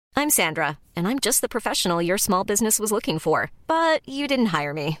I'm Sandra, and I'm just the professional your small business was looking for. But you didn't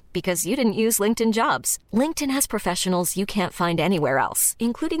hire me because you didn't use LinkedIn Jobs. LinkedIn has professionals you can't find anywhere else,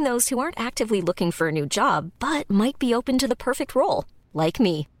 including those who aren't actively looking for a new job, but might be open to the perfect role, like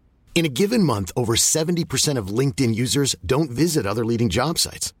me. In a given month, over 70% of LinkedIn users don't visit other leading job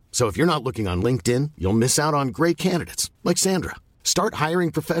sites. So if you're not looking on LinkedIn, you'll miss out on great candidates like Sandra. Start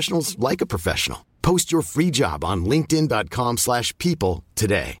hiring professionals like a professional. Post your free job on linkedin.com/people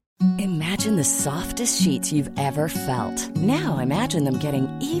today. Imagine the softest sheets you've ever felt. Now imagine them getting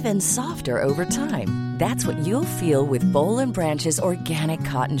even softer over time. That's what you'll feel with Boll & Branch's organic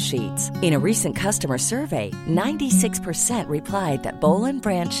cotton sheets. In a recent customer survey, 96% replied that Boll &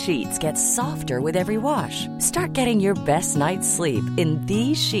 Branch sheets get softer with every wash. Start getting your best night's sleep in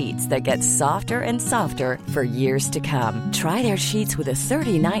these sheets that get softer and softer for years to come. Try their sheets with a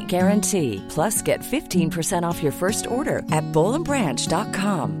 30-night guarantee. Plus, get 15% off your first order at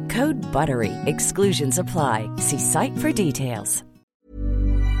bollandbranch.com. Code BUTTERY. Exclusions apply. See site for details.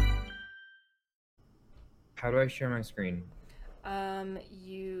 How do I share my screen?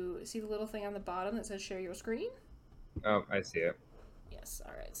 You see the little thing on the bottom that says share your screen? Oh, I see it. Yes,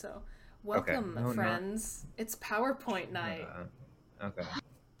 alright, so welcome, friends. It's PowerPoint night. Okay.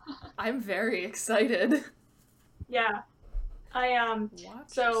 I'm very excited. Yeah.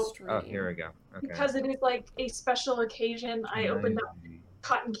 So Oh, here we go. Okay. because it is like a special occasion, I opened up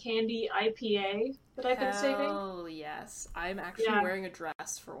Cotton Candy IPA that I've been saving. Oh, yes. I'm actually wearing a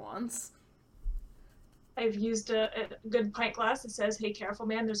dress for once. I've used a good pint glass that says, "Hey, careful,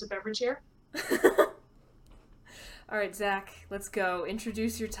 man, there's a beverage here." Alright, Zach, let's go.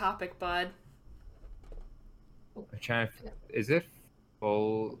 Introduce your topic, bud. I'm trying to... Is it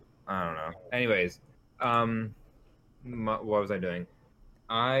full? I don't know. Anyways, what was I doing?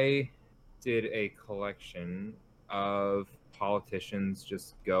 I did a collection of politicians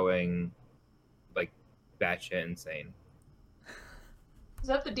just going, like, batshit insane. Is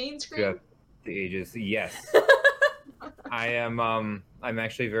that the Dean screen? Throughout the ages, yes. I am. I'm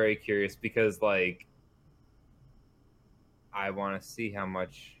actually very curious because, like, I want to see how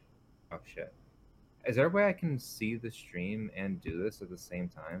much. Oh shit! Is there a way I can see the stream and do this at the same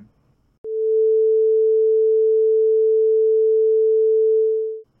time?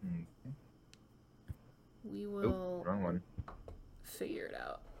 We will wrong one. figure it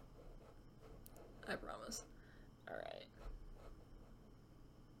out. I promise. Alright.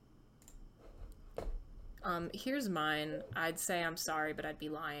 Here's mine. I'd say I'm sorry, but I'd be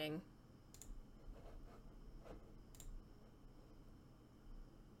lying.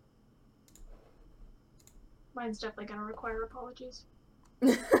 Mine's definitely gonna require apologies.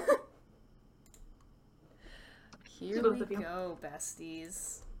 Here we go,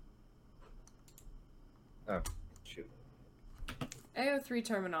 besties. Oh, shoot. AO3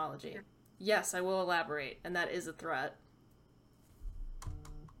 terminology. Yes, I will elaborate, and that is a threat.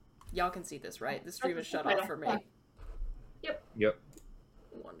 Y'all can see this, right? The stream is shut off for me. Yep.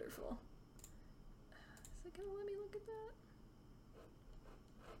 Wonderful. Is it gonna let me look at that?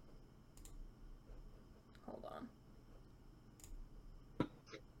 Hold on.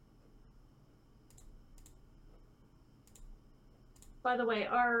 By the way,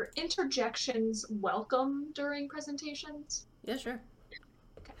 are interjections welcome during presentations? Yeah, sure.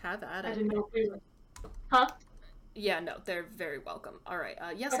 Have at I it. didn't know if we were... Huh? Yeah, no, they're very welcome. Alright,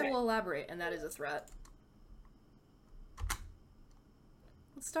 yes, Okay. I will elaborate, and that is a threat.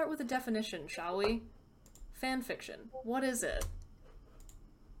 Let's start with a definition, shall we? Fanfiction. What is it?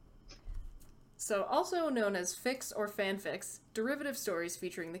 So, also known as fics or fanfics, derivative stories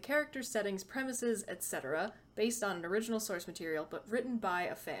featuring the characters, settings, premises, etc., based on an original source material, but written by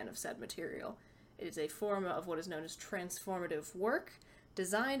a fan of said material. It is a form of what is known as transformative work,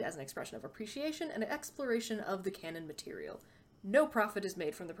 designed as an expression of appreciation and exploration of the canon material. No profit is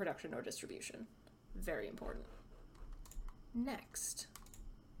made from the production or distribution. Very important. Next.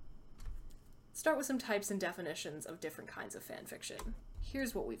 Start with some types and definitions of different kinds of fanfiction.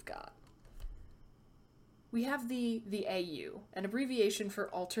 Here's what we've got. We have the AU, an abbreviation for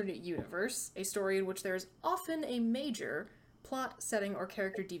alternate universe, a story in which there is often a major plot, setting, or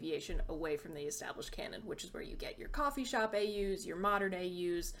character deviation away from the established canon, which is where you get your coffee shop AUs, your modern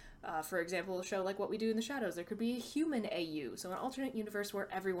AUs. For example, a show like What We Do in the Shadows, there could be a human AU, so an alternate universe where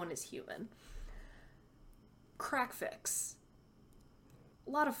everyone is human. Crackfics. A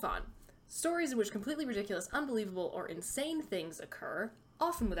lot of fun. Stories in which completely ridiculous, unbelievable, or insane things occur,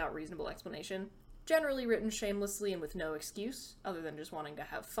 often without reasonable explanation, generally written shamelessly and with no excuse, other than just wanting to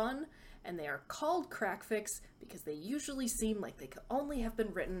have fun, and they are called crackfics because they usually seem like they could only have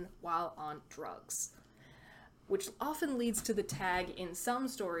been written while on drugs. which often leads to the tag in some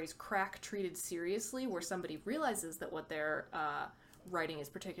stories, crack treated seriously, where somebody realizes that what they're writing is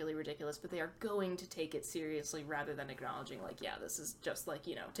particularly ridiculous, but they are going to take it seriously rather than acknowledging, like, yeah, this is just, like,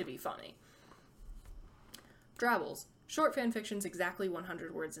 you know, to be funny. Drabbles. Short fanfictions exactly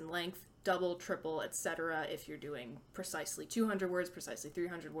 100 words in length, double, triple, etc. if you're doing precisely 200 words, precisely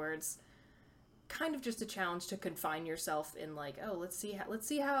 300 words. Kind of just a challenge to confine yourself in, like, oh, let's see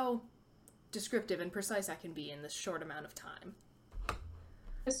how descriptive and precise I can be in this short amount of time.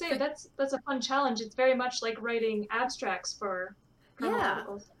 I say that's a fun challenge. It's very much like writing abstracts for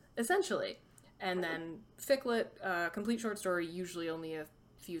articles. Essentially. And then fic-lit, complete short story, usually only a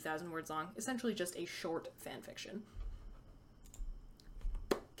few thousand words long, essentially just a short fanfiction.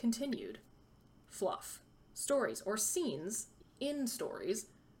 Continued. Fluff. Stories or scenes in stories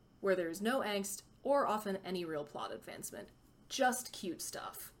where there is no angst or often any real plot advancement. Just cute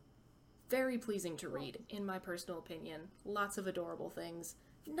stuff. Very pleasing to read, in my personal opinion. Lots of adorable things.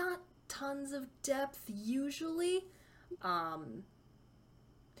 Not tons of depth, usually.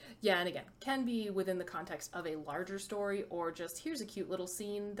 Yeah, and again, can be within the context of a larger story, or just, here's a cute little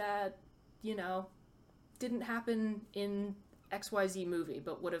scene that, you know, didn't happen in XYZ movie,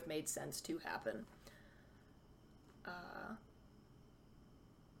 but would have made sense to happen.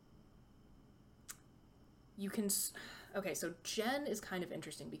 You can... Okay, so Gen is kind of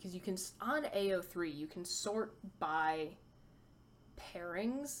interesting because you can, on AO3, you can sort by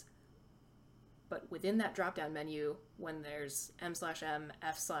pairings, but within that drop-down menu, when there's M/M,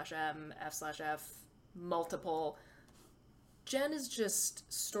 F/M, F/F, multiple, Gen is just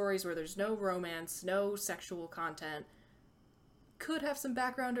stories where there's no romance, no sexual content. Could have some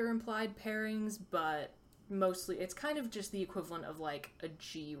background or implied pairings, but mostly it's kind of just the equivalent of, like, a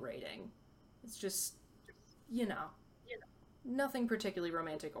G rating. It's just, you know, nothing particularly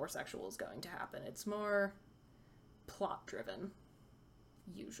romantic or sexual is going to happen. It's more plot-driven,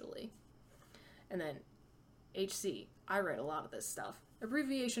 usually. And then HC, I write a lot of this stuff.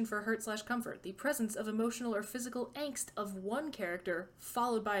 Abbreviation for hurt/comfort, the presence of emotional or physical angst of one character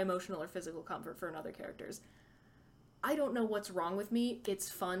followed by emotional or physical comfort for another character's. I don't know what's wrong with me.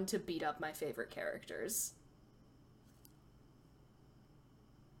 It's fun to beat up my favorite characters.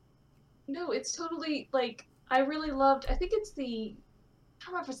 No, it's totally, like, I really loved, I think it's the, I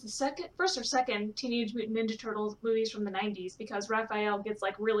don't know if it's the first or second Teenage Mutant Ninja Turtles movies from the 90s, because Raphael gets,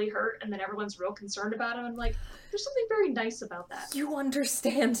 like, really hurt and then everyone's real concerned about him. I'm like, there's something very nice about that. You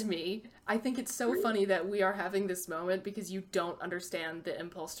understand me. I think it's so funny that we are having this moment because you don't understand the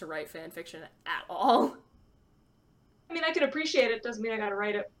impulse to write fanfiction at all. I mean, I can appreciate it, doesn't mean I gotta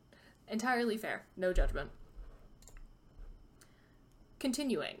write it. Entirely fair. No judgment.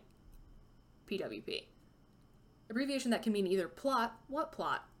 Continuing. PWP. Abbreviation that can mean either plot, what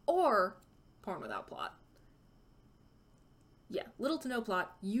plot, or porn without plot. Yeah, little to no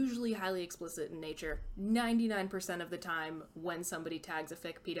plot, usually highly explicit in nature. 99% of the time when somebody tags a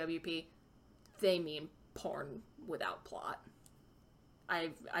fic PWP, they mean porn without plot.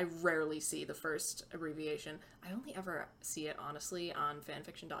 I rarely see the first abbreviation. I only ever see it, honestly, on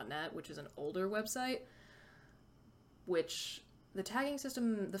fanfiction.net, which is an older website, which the tagging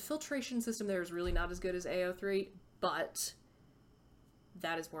system, the filtration system there is really not as good as AO3, but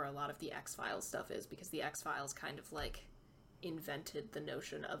that is where a lot of the X-Files stuff is, because the X-Files kind of, like, invented the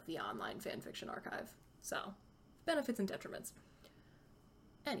notion of the online fanfiction archive. So, benefits and detriments.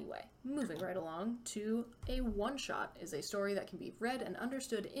 Anyway, moving right along to a one-shot is a story that can be read and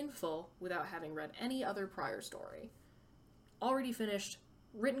understood in full without having read any other prior story. Already finished,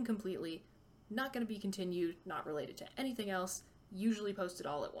 written completely, not going to be continued, not related to anything else, usually posted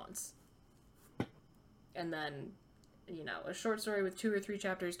all at once. And then, you know, a short story with 2 or 3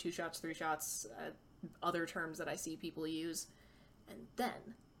 chapters, 2 shots, 3 shots, other terms that I see people use. And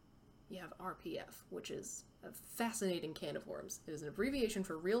then you have RPF, which is a fascinating can of worms. It is an abbreviation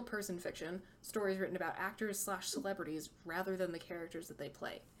for real person fiction, stories written about actors/celebrities rather than the characters that they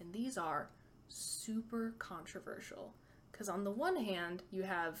play. And these are super controversial. Because on the one hand, you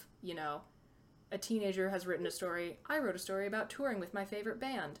have, you know, a teenager has written a story. I wrote a story about touring with my favorite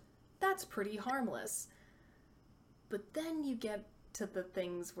band. That's pretty harmless. But then you get to the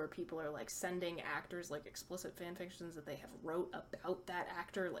things where people are, like, sending actors, like, explicit fanfictions that they have wrote about that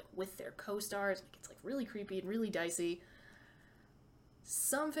actor, like, with their co-stars. Like, it's, like, really creepy and really dicey.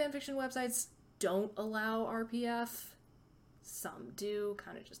 Some fanfiction websites don't allow RPF. Some do.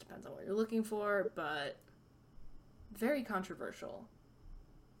 Kind of just depends on what you're looking for, but very controversial.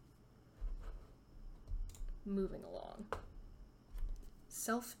 Moving along.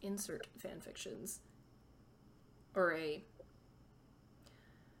 Self-insert fanfictions. Or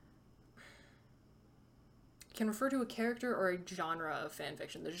can refer to a character or a genre of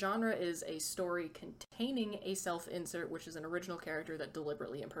fanfiction. The genre is a story containing a self-insert, which is an original character that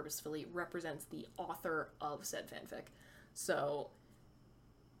deliberately and purposefully represents the author of said fanfic. So,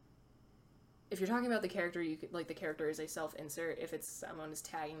 if you're talking about the character, you could, like, the character is a self-insert. If it's someone is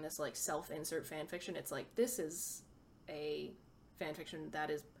tagging this, like, self-insert fanfiction, it's like, this is a fanfiction that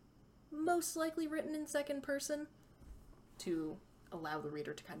is most likely written in second person to allow the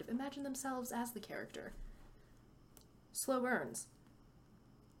reader to kind of imagine themselves as the character. Slow burns.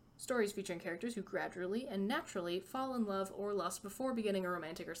 Stories featuring characters who gradually and naturally fall in love or lust before beginning a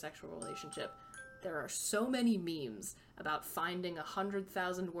romantic or sexual relationship. There are so many memes about finding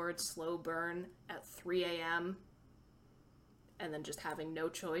 100,000 word slow burn at 3 a.m. and then just having no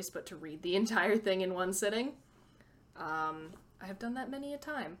choice but to read the entire thing in one sitting. I have done that many a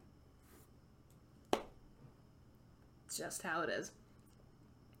time. It's just how it is.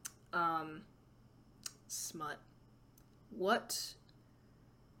 Smut. What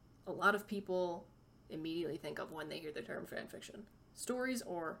a lot of people immediately think of when they hear the term fanfiction. Stories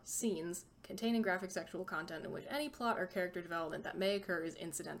or scenes containing graphic sexual content in which any plot or character development that may occur is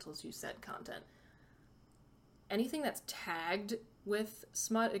incidental to said content. Anything that's tagged with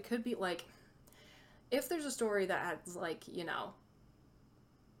smut, it could be like, if there's a story that has, like, you know,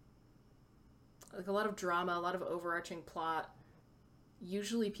 like a lot of drama, a lot of overarching plot,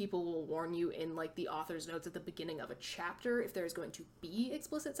 usually people will warn you in, like, the author's notes at the beginning of a chapter if there's going to be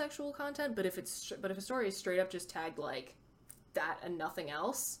explicit sexual content, but if a story is straight up just tagged, like, that and nothing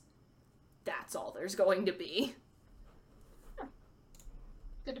else, that's all there's going to be.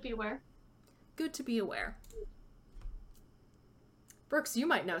 Good to be aware. Good to be aware. Brooks, you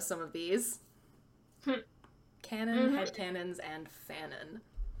might know some of these. Canon, headcanons, and fanon.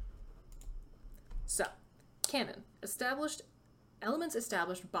 So, canon. Elements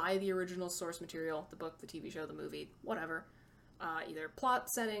established by the original source material, the book, the TV show, the movie, whatever. Either plot,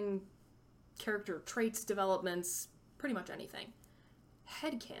 setting, character traits, developments, pretty much anything.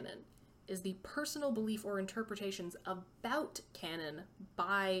 Headcanon is the personal belief or interpretations about canon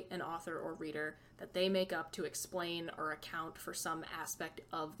by an author or reader that they make up to explain or account for some aspect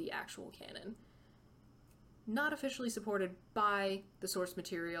of the actual canon. Not officially supported by the source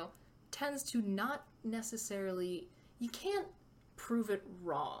material, tends to not necessarily... You can't prove it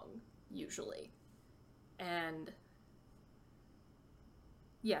wrong, usually. And...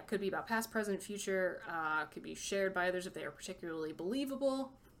 yeah, could be about past, present, future, could be shared by others if they are particularly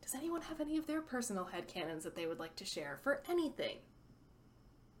believable. Does anyone have any of their personal headcanons that they would like to share for anything?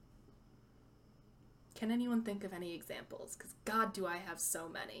 Can anyone think of any examples? Because God, do I have so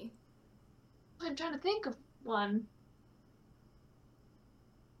many. I'm trying to think of one.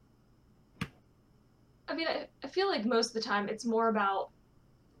 I mean, I feel like most of the time it's more about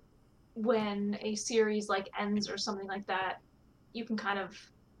when a series, like, ends or something like that, you can kind of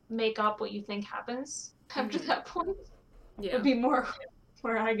make up what you think happens after that point. Yeah. Would be more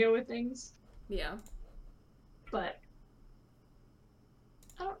where I go with things. Yeah. But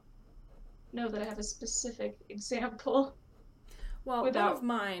I don't know that I have a specific example. Well, without one of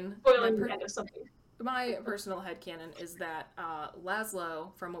mine, spoiling the end of something. my personal headcanon is that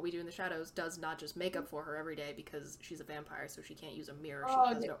Laszlo, from What We Do in the Shadows, does not just make up for her every day because she's a vampire, so she can't use a mirror.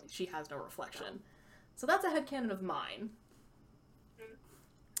 She has no reflection. So that's a headcanon of mine.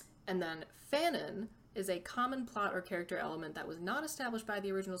 And then fanon is a common plot or character element that was not established by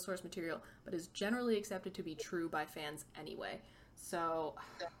the original source material, but is generally accepted to be true by fans anyway. So,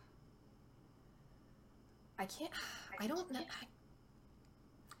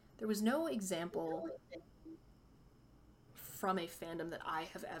 there was no example from a fandom that I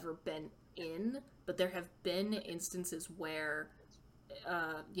have ever been in, but there have been instances where,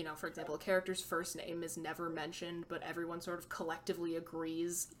 for example, a character's first name is never mentioned, but everyone sort of collectively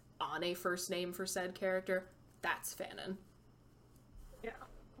agrees on a first name for said character. That's fanon. Yeah.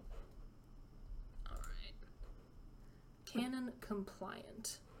 Alright. Canon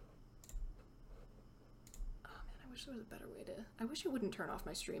compliant. Oh man, I wish there was a better way to... I wish it wouldn't turn off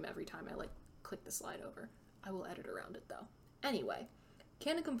my stream every time I, click the slide over. I will edit around it, though. Anyway,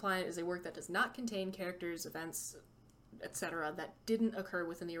 canon compliant is a work that does not contain characters, events, etc. that didn't occur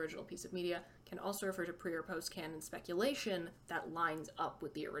within the original piece of media. Can also refer to pre- or post-canon speculation that lines up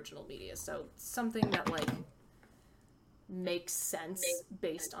with the original media. So something that, makes sense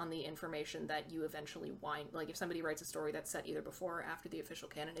based on the information that you eventually wind... if somebody writes a story that's set either before or after the official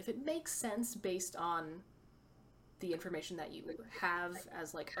canon, if it makes sense based on the information that you have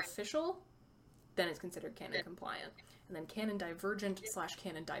as, official, then it's considered canon compliant. And then canon divergent /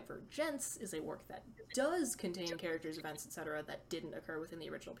 canon divergence is a work that does contain characters, events, etc. that didn't occur within the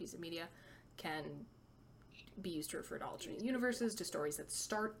original piece of media, can be used to refer to alternate universes, to stories that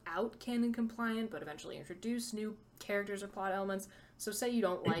start out canon compliant but eventually introduce new characters or plot elements. So say you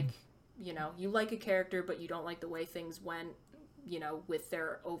don't like, you like a character but you don't like the way things went, with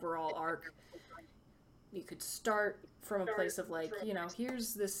their overall arc. You could start from a place of like,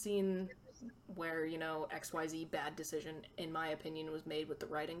 here's this scene where, XYZ bad decision, in my opinion, was made with the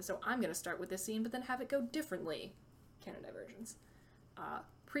writing, so I'm going to start with this scene, but then have it go differently. Canon diversions.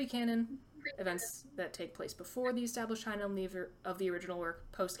 Pre-canon, events that take place before the established timeline of the original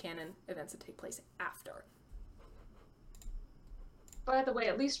work. Post-canon, events that take place after. By the way,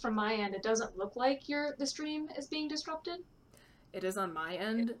 at least from my end, it doesn't look like the stream is being disrupted. It is on my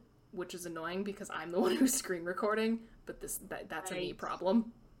end, which is annoying because I'm the one who's screen recording, but that's a me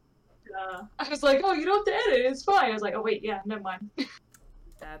problem. I was like, oh, you don't have to edit, it's fine. I was like, oh wait, yeah, never mind.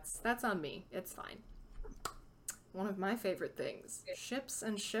 That's on me. It's fine. One of my favorite things. Ships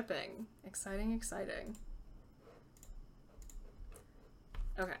and shipping. Exciting, exciting.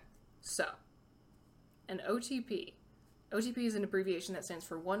 Okay, so an OTP. OTP is an abbreviation that stands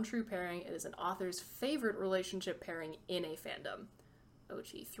for one true pairing. It is an author's favorite relationship pairing in a fandom.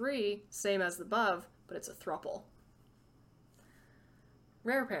 OT3, same as the above, but it's a throuple.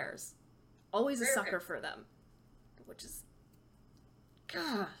 Rare pairs. Always a sucker for them. Which is...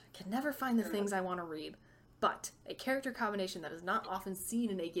 I can never find the things I want to read. But a character combination that is not often seen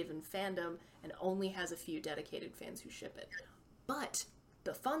in a given fandom and only has a few dedicated fans who ship it. But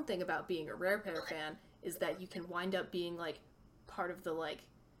the fun thing about being a rare pair fan is that you can wind up being, like, part of the, like,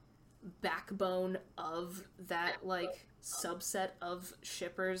 backbone of that, like, subset of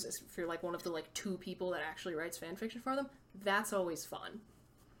shippers. If you're, like, one of the, like, 2 people that actually writes fanfiction for them, that's always fun.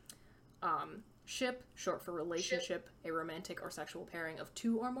 Ship, short for relationship, a romantic or sexual pairing of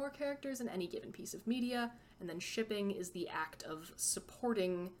 2 or more characters in any given piece of media. And then shipping is the act of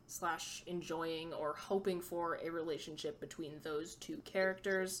supporting / enjoying or hoping for a relationship between those 2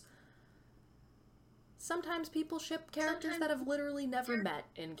 characters. Sometimes people ship characters that have literally never met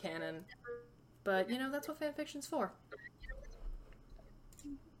in canon. But, that's what fanfiction's for.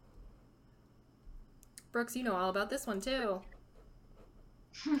 Brooks, you know all about this one, too.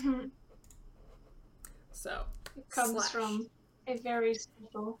 So, it comes from a very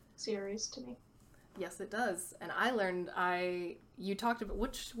special series to me. Yes, it does. And I learned you talked about,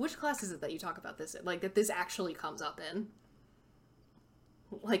 which class is it that you talk about this, like, that this actually comes up in?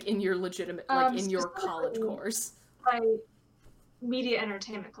 Like, in your legitimate, like, in your college course? My media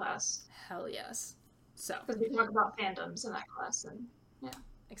entertainment class. Hell yes. So. Because we talk about fandoms in that class, and, yeah.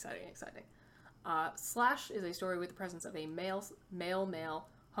 Exciting, exciting. Slash is a story with the presence of a male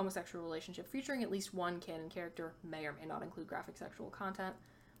homosexual relationship featuring at least one canon character, may or may not include graphic sexual content.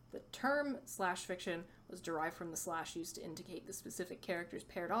 The term slash fiction was derived from the slash used to indicate the specific characters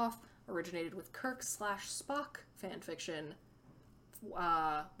paired off, originated with Kirk / Spock fanfiction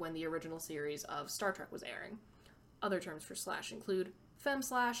when the original series of Star Trek was airing. Other terms for slash include fem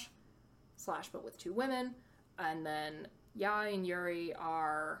slash but with 2 women, and then Yai and Yuri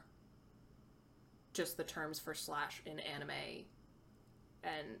are just the terms for slash in anime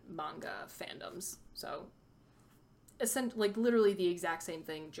and manga fandoms. So, like, literally the exact same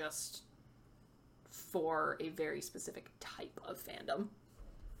thing, just for a very specific type of fandom.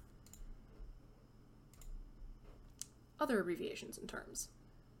 Other abbreviations and terms.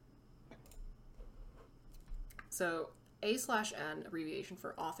 So, A/N, abbreviation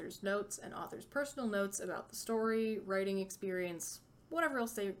for author's notes and author's personal notes about the story, writing experience, whatever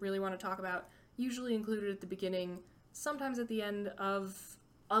else they really want to talk about, usually included at the beginning, sometimes at the end of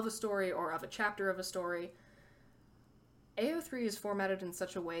a story or of a chapter of a story. AO3 is formatted in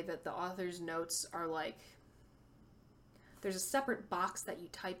such a way that the author's notes are like, there's a separate box that you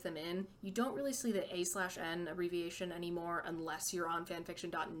type them in. You don't really see the A/N abbreviation anymore unless you're on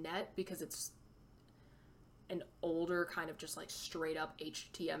fanfiction.net, because it's an older kind of just like straight up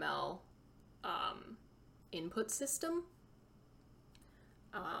HTML input system.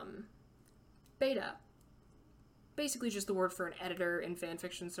 Beta. Basically just the word for an editor in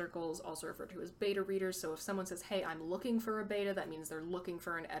fanfiction circles, also referred to as beta readers. So if someone says, hey, I'm looking for a beta, that means they're looking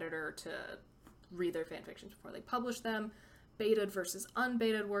for an editor to read their fanfictions before they publish them. Betaed versus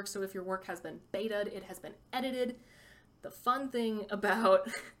unbetaed work. So if your work has been betaed, it has been edited. The fun thing about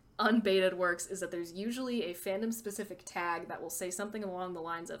unbetaed works is that there's usually a fandom-specific tag that will say something along the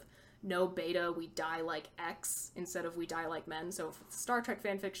lines of, no beta, we die like X, instead of we die like men. So if it's Star Trek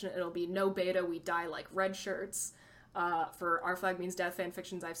fanfiction, it'll be no beta, we die like red shirts. For Our Flag Means Death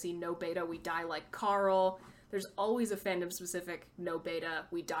fanfictions, I've seen no beta, we die like Carl. There's always a fandom-specific no beta,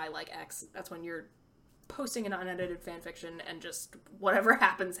 we die like X. That's when you're posting an unedited fanfiction and just whatever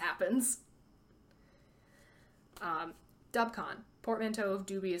happens, happens. Dubcon, portmanteau of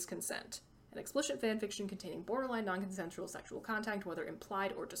dubious consent. An explicit fanfiction containing borderline non-consensual sexual contact, whether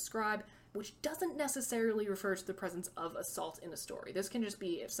implied or described, which doesn't necessarily refer to the presence of assault in a story. This can just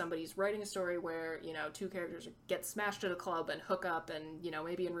be if somebody's writing a story where, two characters get smashed at a club and hook up, and,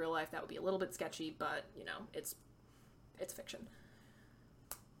 maybe in real life that would be a little bit sketchy, but, it's fiction.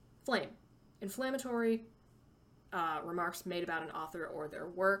 Flame. Inflammatory remarks made about an author or their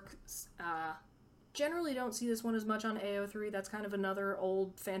work. Generally don't see this one as much on AO3. That's kind of another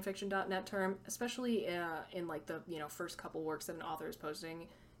old fanfiction.net term, especially in like the first couple works that an author is posting.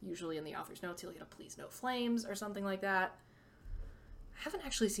 Usually in the author's notes, you'll get a please no flames or something like that. I haven't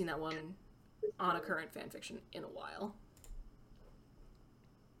actually seen that one on a current fanfiction in a while.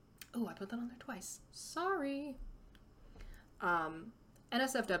 Oh, I put that on there twice. Sorry.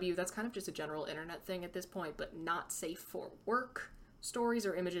 NSFW, that's kind of just a general internet thing at this point, but not safe for work. Stories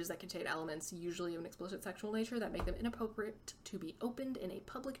or images that contain elements, usually of an explicit sexual nature, that make them inappropriate to be opened in a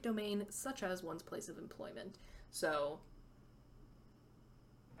public domain, such as one's place of employment. So,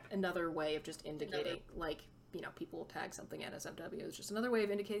 another way of just indicating, people will tag something NSFW. It's just another way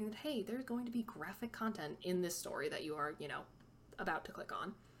of indicating that, hey, there's going to be graphic content in this story that you are, about to click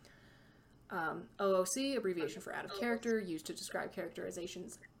on. OOC, abbreviation for out of character, used to describe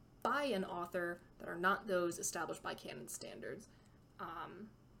characterizations by an author that are not those established by canon standards.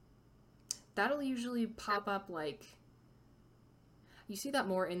 That'll usually pop up, you see that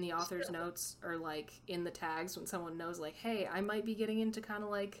more in the author's notes, or, in the tags when someone knows, hey, I might be getting into kind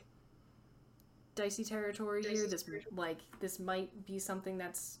of, dicey territory here. This might be something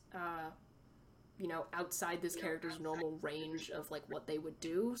that's, outside this character's normal range of, what they would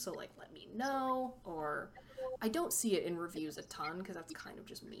do, so, let me know, or I don't see it in reviews a ton, because that's kind of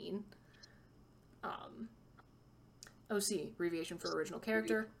just mean. OC, abbreviation for original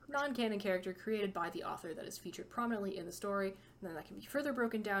character, non-canon character created by the author that is featured prominently in the story, and then that can be further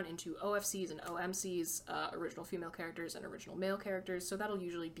broken down into OFCs and OMCs, original female characters and original male characters, so that'll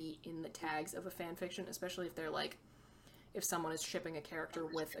usually be in the tags of a fanfiction, especially if they're, if someone is shipping a character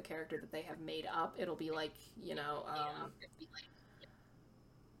with a character that they have made up, it'll be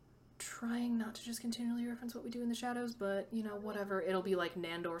trying not to just continually reference what we do in the shadows, but, whatever. It'll be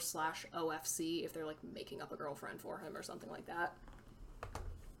Nandor / OFC if they're, making up a girlfriend for him or something like that.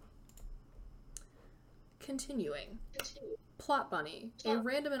 Continuing. Plot bunny. A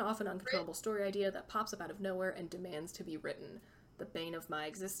random and often uncontrollable story idea that pops up out of nowhere and demands to be written. The bane of my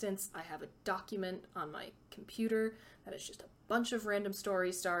existence. I have a document on my computer that is just a bunch of random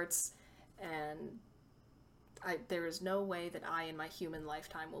story starts, and there is no way that I, in my human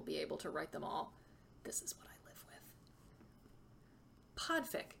lifetime, will be able to write them all. This is what I live with.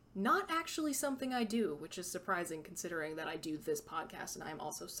 Podfic. Not actually something I do, which is surprising considering that I do this podcast and I am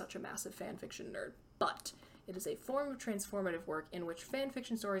also such a massive fanfiction nerd. But it is a form of transformative work in which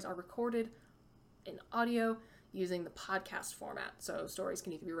fanfiction stories are recorded in audio using the podcast format. So stories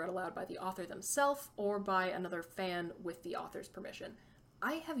can either be read aloud by the author themselves or by another fan with the author's permission.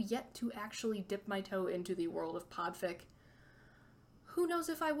 I have yet to actually dip my toe into the world of podfic. Who knows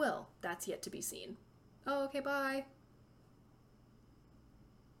if I will? That's yet to be seen. Oh, okay, bye.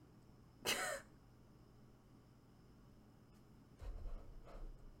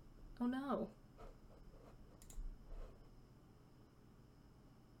 Oh no.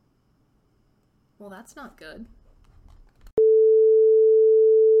 Well, that's not good.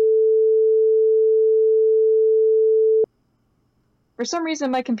 For some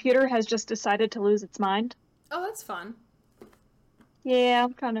reason, my computer has just decided to lose its mind. Oh, that's fun. Yeah,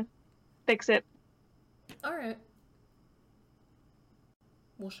 I'm trying to fix it. Alright.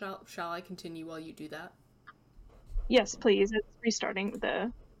 Well, shall I continue while you do that? Yes, please. It's restarting.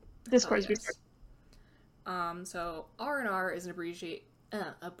 The Discord's restarting. So R&R is an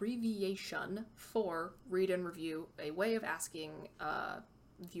abbreviation for read and review, a way of asking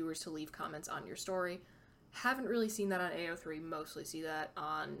viewers to leave comments on your story. Haven't really seen that on AO3, mostly see that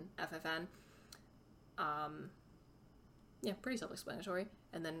on FFN. Yeah, pretty self-explanatory.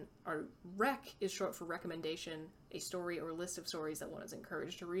 And then our rec is short for recommendation, a story or list of stories that one is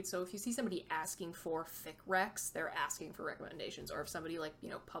encouraged to read. So if you see somebody asking for fic recs, they're asking for recommendations. Or if somebody,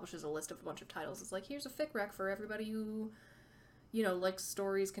 publishes a list of a bunch of titles, it's here's a fic rec for everybody who, likes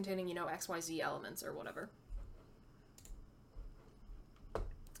stories containing, XYZ elements or whatever.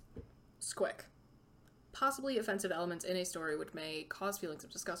 Squick. Possibly offensive elements in a story which may cause feelings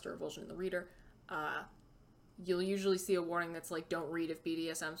of disgust or revulsion in the reader. You'll usually see a warning that's don't read if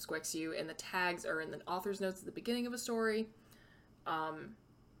BDSM squicks you, and the tags are in the author's notes at the beginning of a story.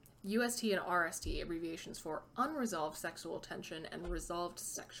 UST and RST, abbreviations for unresolved sexual tension and resolved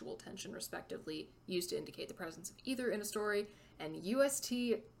sexual tension, respectively, used to indicate the presence of either in a story, and UST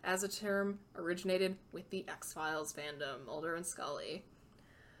as a term originated with the X-Files fandom, Mulder and Scully.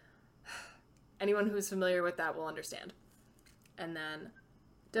 Anyone who's familiar with that will understand. And then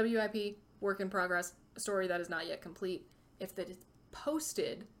WIP, work in progress, a story that is not yet complete. If that is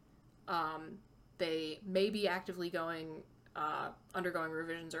posted, they may be actively undergoing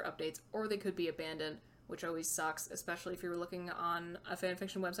revisions or updates, or they could be abandoned, which always sucks, especially if you're looking on a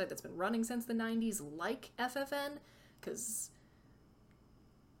fanfiction website that's been running since the 90s, like FFN, because,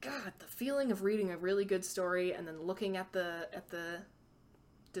 God, the feeling of reading a really good story and then looking at the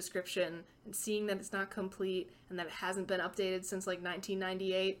description and seeing that it's not complete and that it hasn't been updated since, like,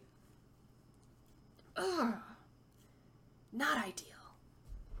 1998. Ugh. Not ideal.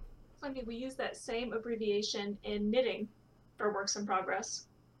 Funny, we use that same abbreviation in knitting for works in progress.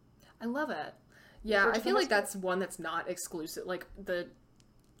 I love it. Yeah, I feel like that's one that's not exclusive. Like, the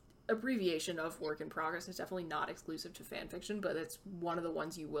abbreviation of work in progress is definitely not exclusive to fanfiction, but it's one of the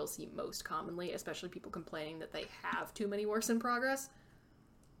ones you will see most commonly, especially people complaining that they have too many works in progress.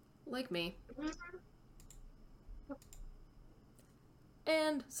 Like me.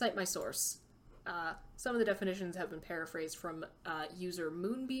 And cite my source. Some of the definitions have been paraphrased from user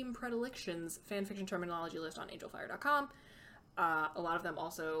Moonbeam Predilections fanfiction terminology list on angelfire.com. A lot of them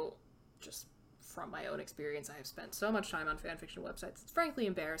also, just from my own experience, I have spent so much time on fanfiction websites. It's frankly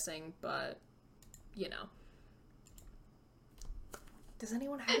embarrassing, but, you know. Does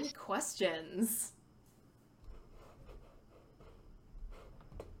anyone have any questions?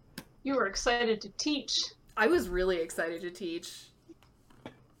 You were excited to teach. I was really excited to teach.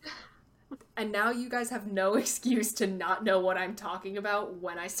 And now you guys have no excuse to not know what I'm talking about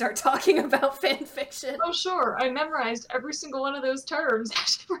when I start talking about fanfiction. Oh, sure. I memorized every single one of those terms.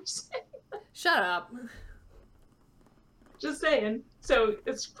 Shut up. Just saying. So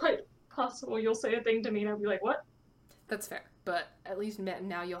it's quite possible you'll say a thing to me and I'll be like, what? That's fair. But at least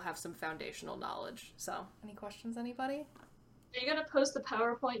now you'll have some foundational knowledge. So, any questions, anybody? Are you going to post the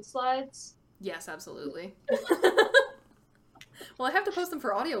PowerPoint slides? Yes, absolutely. Well, I have to post them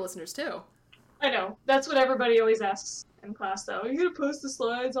for audio listeners, too. I know. That's what everybody always asks in class, though. Are you going to post the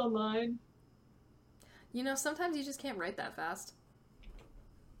slides online? You know, sometimes you just can't write that fast.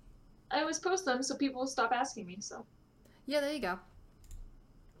 I always post them so people will stop asking me, so. Yeah, there you go.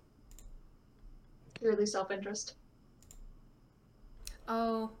 Purely self-interest.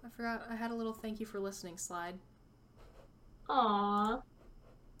 Oh, I forgot. I had a little thank you for listening slide. Aww.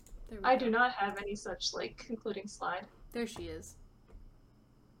 I do not have any such, like, concluding slide. There she is.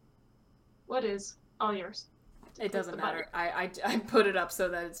 What is? All yours. It doesn't matter. I put it up so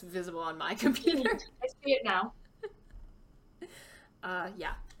that it's visible on my computer. I see it now.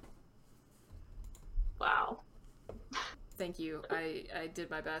 Yeah. Wow. Thank you. I did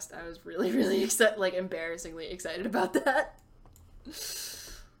my best. I was really, really excited, like, embarrassingly excited about that.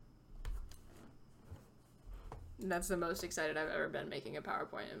 And that's the most excited I've ever been making a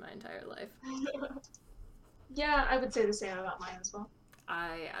PowerPoint in my entire life. Yeah, I would say the same about mine as well.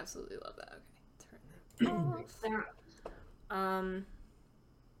 I absolutely love that. Okay, turn that off.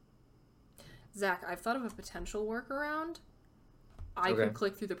 Zach, I've thought of a potential workaround. I could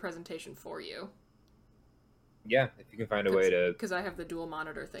click through the presentation for you. Yeah, if you can find a way to... Because I have the dual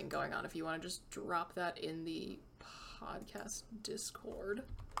monitor thing going on. If you want to just drop that in the podcast Discord.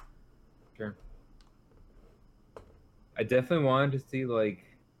 Sure. I definitely wanted to see, like,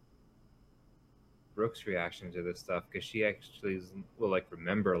 Brooke's reaction to this stuff, because she actually will, like,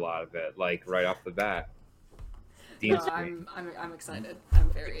 remember a lot of it, like, right off the bat. No, I'm excited.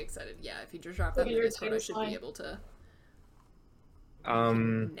 I'm very excited. Yeah, if you just drop that in the Discord, I should be able to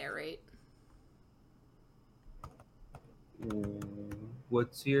narrate.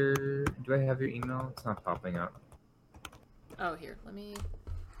 What's your... Do I have your email? It's not popping up. Oh, here. Let me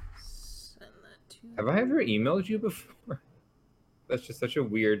send that to you. Have I ever emailed you before? That's just such a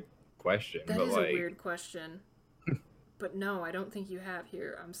weird question. That is a weird question. But no, I don't think you have.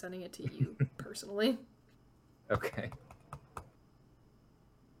 Here, I'm sending it to you personally. Okay.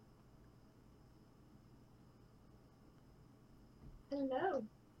 Hello.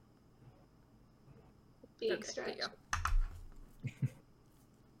 Big stretch. There you go.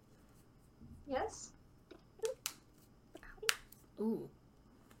 Yes? Ooh,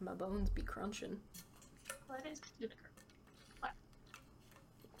 my bones be crunching. Well, it is vinegar. What?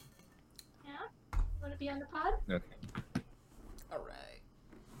 Yeah? Want to be on the pod? Okay. Alright.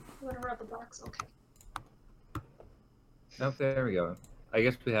 You want to rub a box? Okay. Oh, there we go. I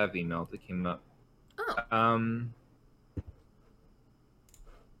guess we have emails that came up. Oh.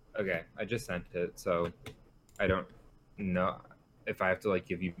 Okay, I just sent it, so I don't know if I have to like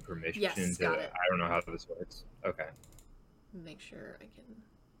give you permission Yes, to. got it. I don't know how this works. Okay. Make sure I can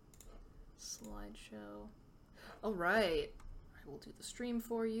slideshow. All right, I will do the stream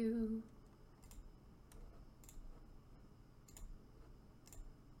for you.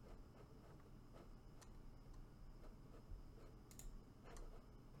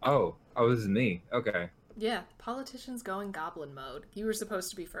 Oh, this is me. Okay. Yeah, politicians going goblin mode. You were supposed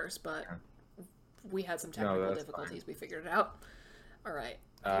to be first, but we had some technical difficulties. Fine. We figured it out. All right,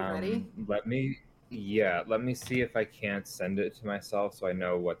 are you ready? Let me see if I can't send it to myself so I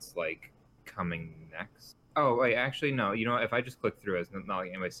know what's like coming next. Oh wait, actually no. You know what? If I just click through it, it's not like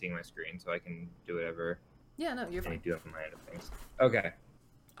anybody's seeing my screen, so I can do whatever Yeah, no, you're I fine. do on my end of things. Okay.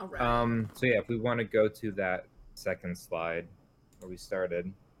 All right. So yeah, if we want to go to that second slide where we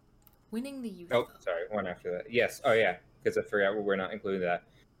started. Winning the youth. Oh, vote. sorry, one after that. Yes. Oh yeah, because I forgot we're not including that.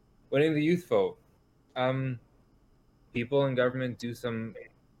 Winning the youth vote. People in government do some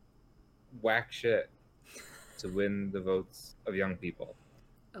whack shit to win the votes of young people.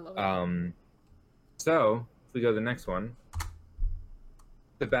 I love it. So if we go to the next one,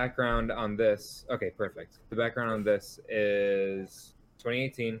 the background on this. Okay, perfect. The background on this is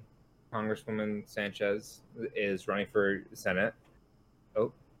 2018. Congresswoman Sanchez is running for Senate.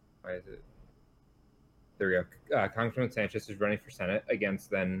 Oh, why is it? There we go. Congresswoman Sanchez is running for Senate against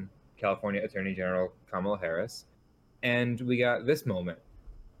then California Attorney General Kamala Harris. And we got this moment,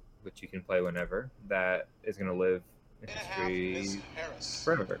 which you can play whenever, that is going to live in history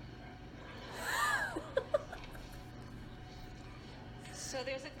forever. So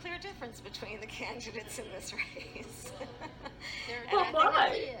there's a clear difference between the candidates in this race. Oh,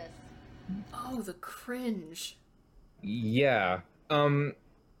 my. Oh, the cringe. Yeah.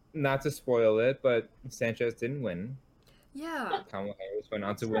 Not to spoil it, but Sanchez didn't win. Yeah. Kamala Harris went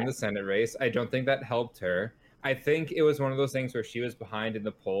on to win the Senate race. I don't think that helped her. I think it was one of those things where she was behind in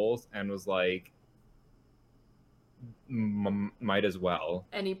the polls and was like, might as well.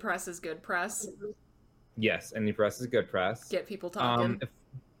 Any press is good press. Yes, any press is good press. Get people talking.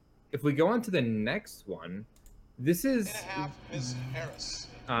 If we go on to the next one, this is Ms. Harris.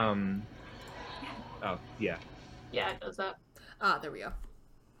 oh yeah. Yeah, it does that. Ah, there we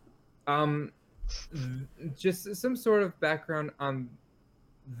go. Just some sort of background on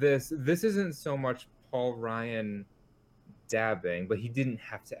this. This isn't so much Paul Ryan dabbing, but he didn't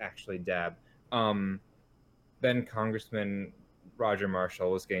have to actually dab. Then Congressman Roger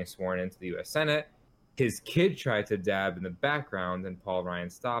Marshall was getting sworn into the U.S. Senate. His kid tried to dab in the background, and Paul Ryan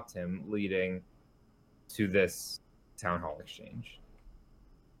stopped him, leading to this town hall exchange.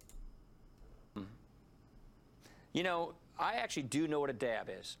 You know, I actually do know what a dab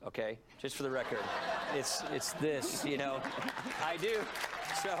is, okay? Just for the record. It's this, you know. I do.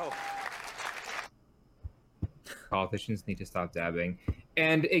 So Politicians need to stop dabbing.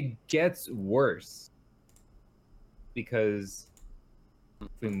 And it gets worse. Because if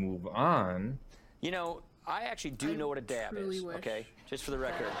we move on. you know, I actually do know what a dab is, okay? Just for the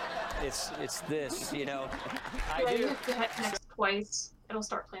record. It's this, you know. I Yeah, do. you have to hit next twice. It'll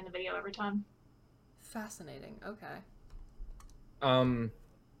start playing the video every time. Fascinating. Okay.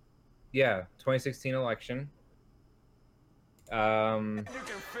 Yeah, 2016 election.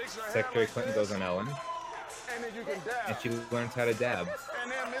 Secretary Clinton goes on Ellen. And then you can dab. And she learns how to dab.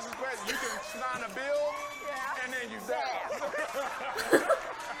 And then, Mrs. President, you can sign a bill, and then you dab.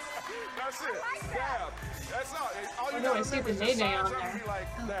 That's it. Dab. That's all you know, I gotta see do the is just Nay-Nay sign on something there. and be like,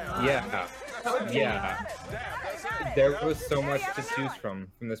 dab. Yeah. Yeah. Dab. That's it. There was so much to choose from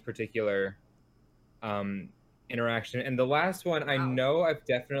this particular interaction. And the last one, I know I've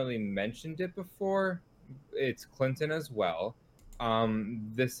definitely mentioned it before. It's Clinton as well.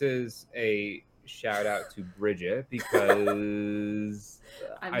 This is a shout out to Bridget because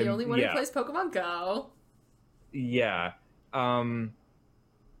I'm the only one who plays Pokemon Go. Yeah.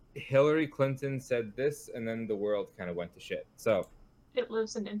 Hillary Clinton said this, and then the world kind of went to shit. So It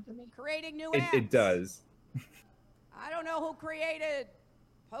lives in infamy. Creating new apps. it does. I don't know who created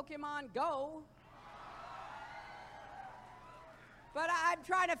Pokemon Go, but I'm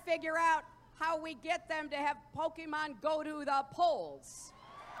trying to figure out how we get them to have Pokemon go to the polls.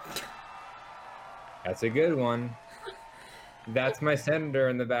 That's a good one. That's my senator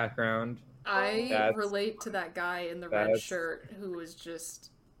in the background. I relate to that guy in the red shirt who was just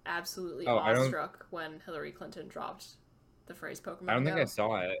absolutely awestruck when Hillary Clinton dropped the phrase Pokemon Go. I don't think I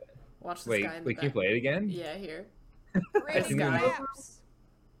saw it. Watch this guy in the wait, can you play it again? Yeah, here. Creating new guy. apps.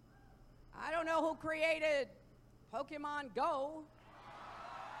 I don't know who created Pokemon Go.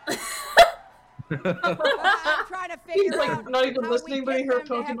 But I'm trying to He's figure like out not even how listening, we but he get heard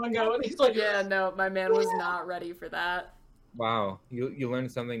them to have Pokemon Go, and he's like, Yeah, no, my man was not ready for that. Wow, you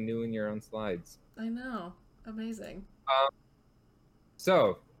learned something new in your own slides. I know. Amazing.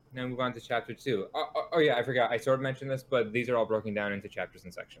 So now move on to chapter 2. Oh yeah, I forgot. I sort of mentioned this, but these are all broken down into chapters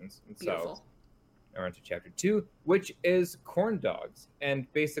and sections. And Beautiful. So now we're on to chapter 2, which is corn dogs,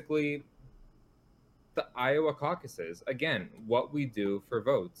 and basically the Iowa caucuses. Again, what we do for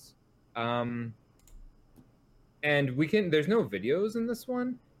votes. And there's no videos in this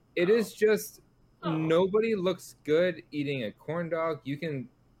one. It is just nobody looks good eating a corn dog. You can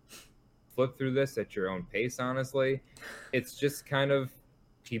flip through this at your own pace, honestly. It's just kind of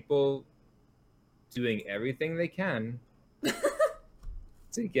people doing everything they can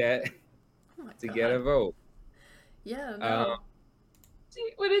to get a vote. Yeah, no.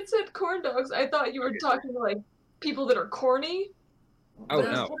 See, when it said corn dogs, I thought you were talking like people that are corny. Oh,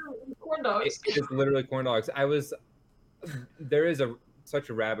 There's no. literally corn dogs. It is literally corn dogs. There is such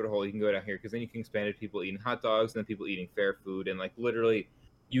a rabbit hole you can go down here, because then you can expand it to people eating hot dogs and then people eating fair food, and like literally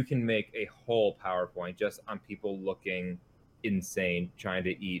you can make a whole PowerPoint just on people looking insane trying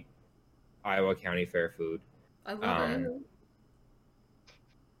to eat Iowa County fair food. I love it.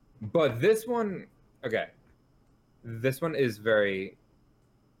 But this one, okay. This one is very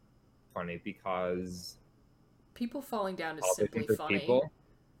funny because People falling down is politics simply for funny. people.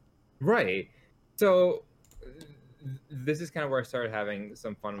 Right. So this is kind of where I started having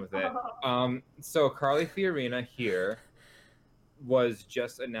some fun with it. So Carly Fiorina here was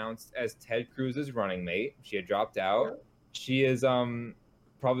just announced as Ted Cruz's running mate. She had dropped out. She is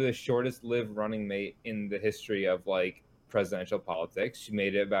probably the shortest lived running mate in the history of like presidential politics. She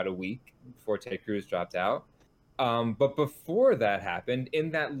made it about a week before Ted Cruz dropped out. But before that happened,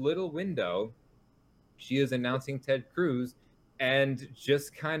 in that little window, she is announcing Ted Cruz, and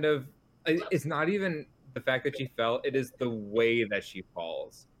just kind of, it's not even the fact that she fell, it is the way that she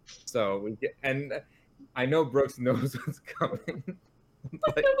falls. So, and I know Brooks knows what's coming.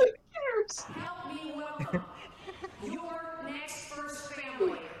 But Nobody cares. Help me welcome your next first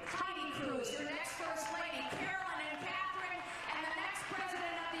family, Heidi Cruz, your next first lady, Carolyn and Catherine, and the next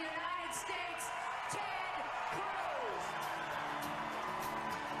president of the United States, Ted Cruz.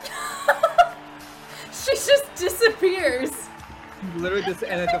 She just disappears. literally just,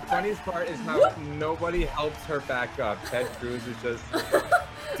 and the funniest part is how nobody helps her back up. Ted Cruz is just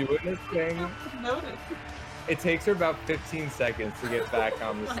doing his thing. It takes her about 15 seconds to get back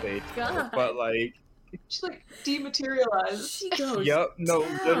on the stage. God. But like, she like dematerialized. She goes yep, no,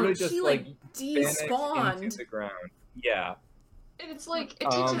 down. literally just She like despawned vanished into the ground. Yeah. And it's like,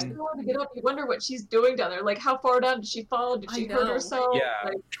 it takes her so long to get up. You wonder what she's doing down there. Like, how far down did she fall? Did she hurt herself? Yeah.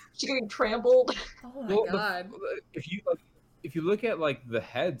 Like, she getting trampled? Oh my god. If you look at like the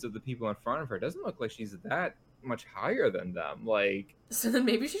heads of the people in front of her, it doesn't look like she's that much higher than them. Like, so then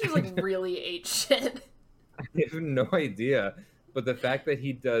maybe she just like really ate shit. I have no idea. But the fact that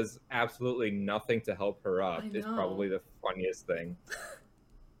he does absolutely nothing to help her up is probably the funniest thing.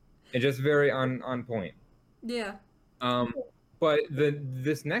 And just very on point. Yeah. But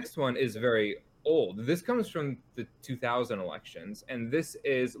this next one is very old. This comes from the 2000 elections, and this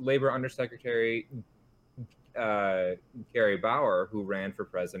is Labor Undersecretary Gary Bauer, who ran for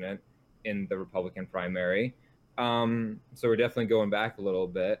president in the Republican primary. So we're definitely going back a little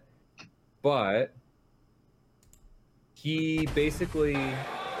bit. But he basically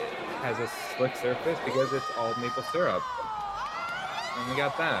has a slick surface because it's all maple syrup. And we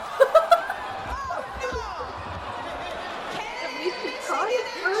got that.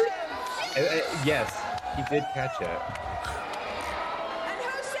 Yes, he did catch it. And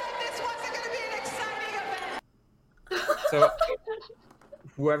who said this wasn't going to be an exciting event? So,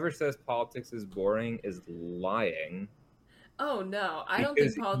 whoever says politics is boring is lying. Oh no, I don't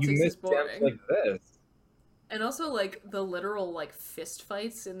think politics is boring. Like this. And also, like, the literal, like, fist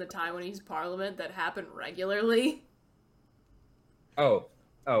fights in the Taiwanese parliament that happen regularly. Oh,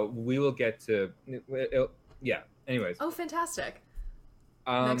 we will get to... yeah, anyways. Oh, fantastic.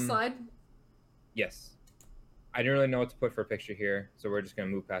 Next Next slide. Yes. I didn't really know what to put for a picture here, so we're just going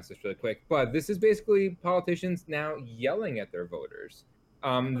to move past this really quick. But this is basically politicians now yelling at their voters.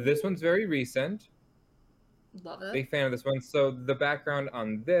 This one's very recent. Love it. Big fan of this one. So the background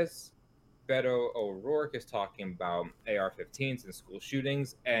on this... Beto O'Rourke is talking about AR-15s and school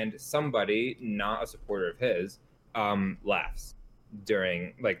shootings, and somebody, not a supporter of his, laughs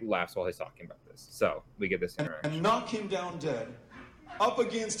while he's talking about this. So we get this interaction. And knock him down dead, up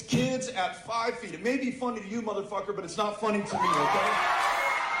against kids at 5 feet. It may be funny to you, motherfucker, but it's not funny to me, okay?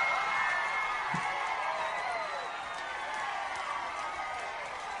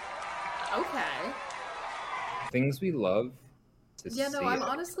 Okay. things we love to Yeah, no, see I'm it.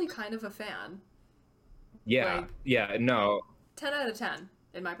 honestly kind of a fan. Yeah, like- yeah, no. 10 out of 10,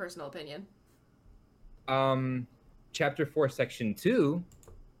 in my personal opinion. Chapter 4, Section 2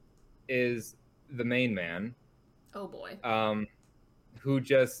 is the main man. Oh boy. Who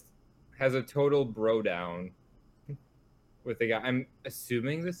just has a total bro down with the guy. I'm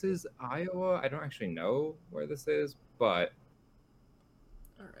assuming this is Iowa. I don't actually know where this is, but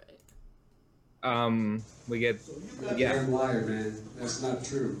All right. we get You're a damn liar, man. That's not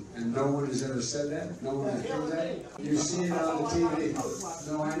true. And no one has ever said that. No one has proved that. You see it on the TV.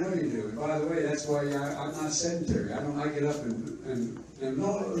 No, I know you do. And by the way, that's why I'm not sedentary. I get up and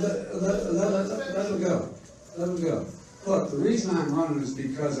no, let them go. Let them go. Look, the reason I'm running is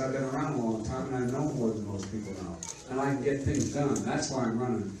because I've been around a long time and I know more than most people know. And I can get things done. That's why I'm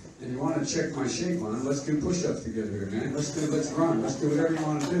running. And you want to check my shape on it, let's do push-ups together here, man. Let's run. Let's do whatever you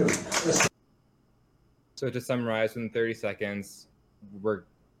want to do. So to summarize, in 30 seconds, we're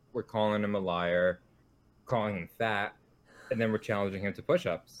calling him a liar, calling him fat, and then we're challenging him to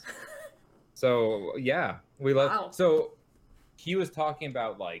push-ups. So yeah, we love. Wow. So he was talking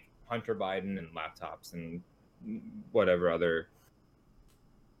about like Hunter Biden and laptops and whatever other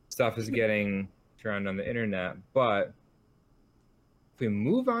stuff is getting around on the internet. But if we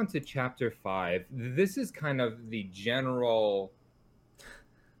move on to chapter 5, this is kind of the general.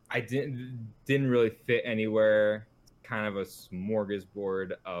 I didn't really fit anywhere. Kind of a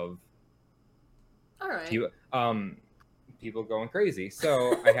smorgasbord of All right. people going crazy.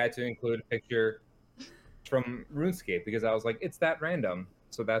 So I had to include a picture from RuneScape because I was like, it's that random.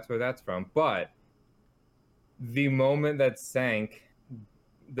 So that's where that's from. But the moment that sank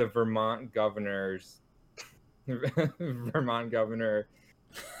the Vermont Governor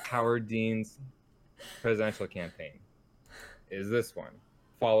Howard Dean's presidential campaign is this one,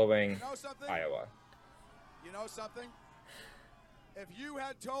 following Iowa. You know something? If you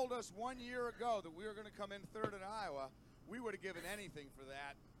had told us 1 year ago that we were going to come in third in Iowa, we would have given anything for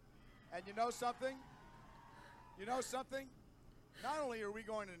that. And you know something? You know something? Not only are we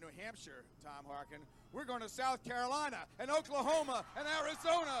going to New Hampshire, Tom Harkin, we're going to South Carolina and Oklahoma and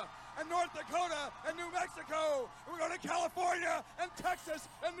Arizona and North Dakota and New Mexico. And we're going to California and Texas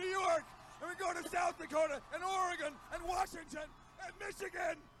and New York. And we're going to South Dakota and Oregon and Washington and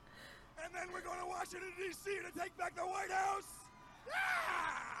Michigan. And then we're going to Washington, D.C. to take back the White House.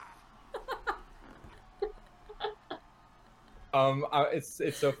 Yeah!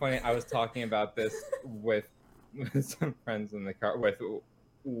 It's so funny. I was talking about this with some friends in the car with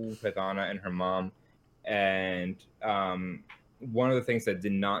Anna and her mom, and one of the things that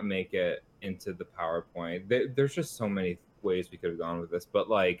did not make it into the PowerPoint. There's just so many ways we could have gone with this, but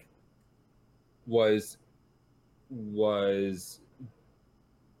like was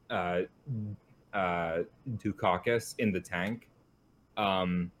Dukakis in the tank.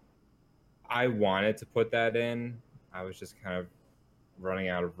 I wanted to put that in. I was just kind of running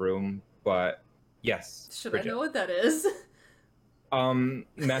out of room, but yes. Should I know what that is?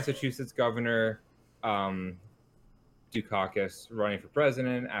 Massachusetts Governor Dukakis running for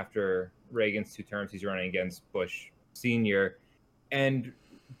president after Reagan's 2 terms. He's running against Bush Sr. and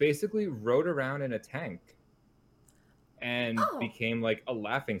basically rode around in a tank and became like a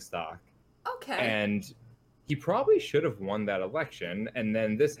laughingstock. Okay. And he probably should have won that election. And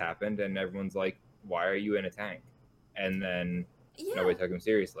then this happened, and everyone's like, "Why are you in a tank?" And then nobody took him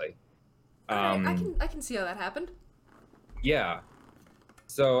seriously. Right, I can see how that happened. Yeah.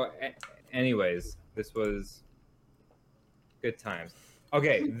 So, anyways, this was good times.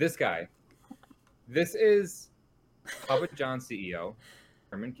 Okay, this guy. This is Papa John CEO,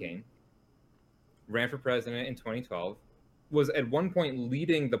 Herman Cain. Ran for president in 2012. Was at one point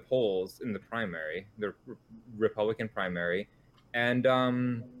leading the polls in the primary, the Republican primary. And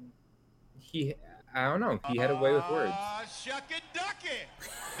he had a way with words. Shucky ducky.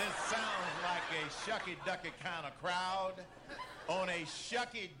 This sounds like a shucky ducky kind of crowd on a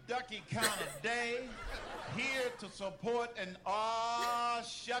shucky ducky kind of day, here to support an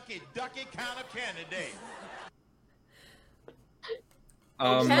shucky ducky kind of candidate.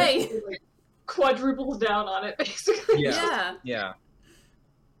 Okay. Quadruples down on it, basically. Yeah.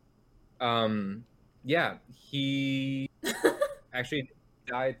 Yeah, he actually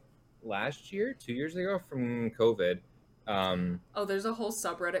died last year, 2 years ago, from COVID. There's a whole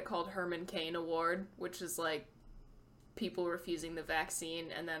subreddit called Herman Cain Award, which is like people refusing the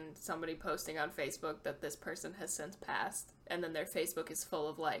vaccine and then somebody posting on Facebook that this person has since passed, and then their Facebook is full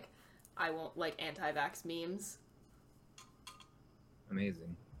of like, I won't like anti-vax memes.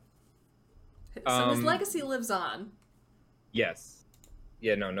 Amazing. So his legacy lives on. Yes.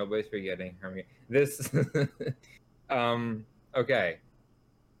 Yeah, no, nobody's forgetting Hermie. This, okay.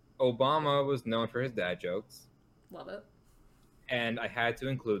 Obama was known for his dad jokes. Love it. And I had to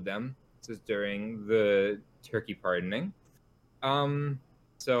include them. This is during the turkey pardoning.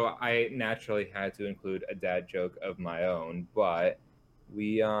 So I naturally had to include a dad joke of my own, but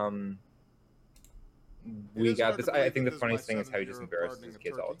we got this. I think the funniest thing is how he just embarrasses his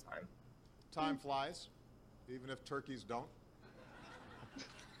kids all the time. Time flies, even if turkeys don't.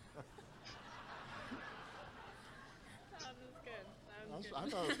 That was good. That was good. I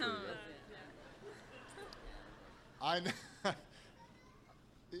thought it was pretty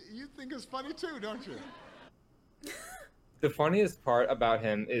good. You think it's funny too, don't you? The funniest part about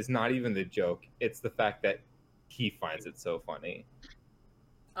him is not even the joke; it's the fact that he finds it so funny.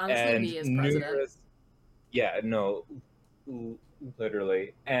 Honestly, and me as president. Yeah, no,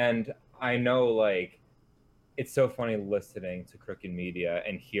 literally. And I know, like, it's so funny listening to Crooked Media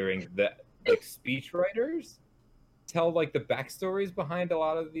and hearing the like speechwriters tell like the backstories behind a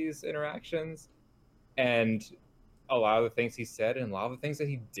lot of these interactions, and a lot of the things he said and a lot of the things that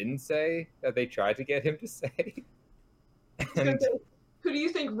he didn't say that they tried to get him to say. And, who do you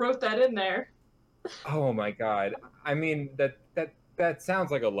think wrote that in there? oh my god! I mean, that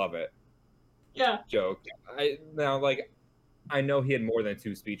sounds like a love it. Yeah. Joke. I know he had more than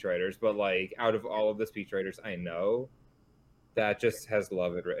 2 speechwriters, but like out of all of the speechwriters I know, that just has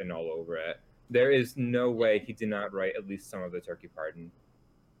love it written all over it. There is no way he did not write at least some of the turkey pardon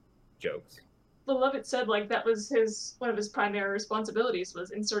jokes. Well, Lovett said like that was one of his primary responsibilities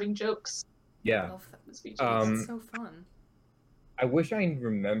was inserting jokes. Yeah. I love that speech. It's so fun. I wish I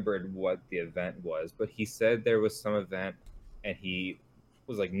remembered what the event was, but he said there was some event and he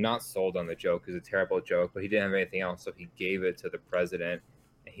was like not sold on the joke. It was a terrible joke, but he didn't have anything else, so he gave it to the president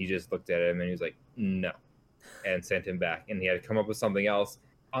and he just looked at him and he was like, no, and sent him back, and he had to come up with something else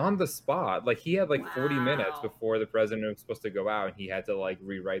on the spot. Like he had like 40 minutes before the president was supposed to go out, and he had to like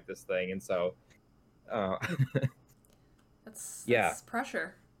rewrite this thing. And so that's yeah,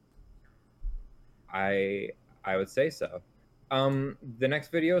 pressure. I would say so. The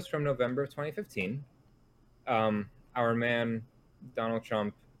next video is from November of 2015. Our man Donald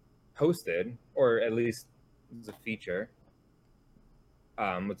Trump hosted, or at least was a feature,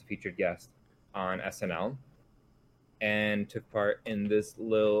 was a featured guest on SNL, and took part in this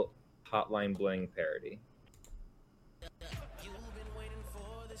little Hotline Bling parody. You've been waiting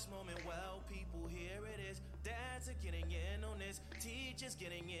for this moment. Well, people, here it is. Dads are getting in on this. Teachers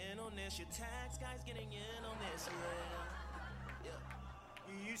getting in on this. Your tax guys getting in on this. Yeah.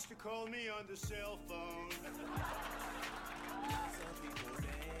 You used to call me on the cell phone. Some people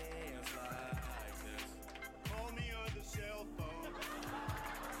dance like this. Call me on the cell phone.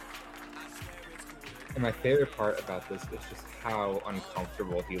 I swear it's cool. And my favorite part about this is just how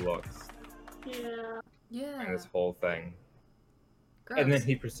uncomfortable he looks. Yeah. In this whole thing. Gross. And then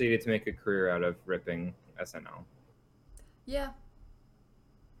he proceeded to make a career out of ripping SNL. Yeah.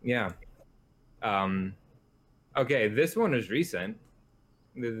 Yeah. Okay, this one is recent.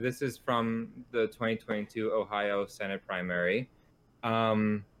 This is from the 2022 Ohio Senate primary.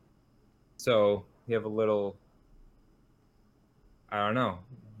 So we have a little, I don't know.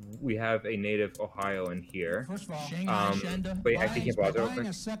 We have a native Ohioan here. First of all, wait, I think you can pause it real quick.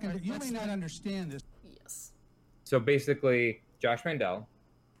 a second. You may not understand this. Yes. So basically, Josh Mandel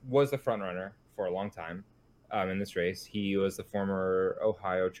was the front runner for a long time in this race. He was the former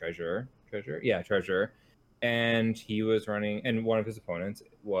Ohio treasurer. And he was running, and one of his opponents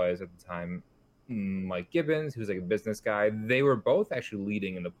was at the time Mike Gibbons, who was like a business guy. They were both actually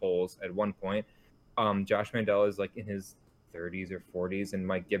leading in the polls at one point. Josh Mandel is like in his 30s or 40s, and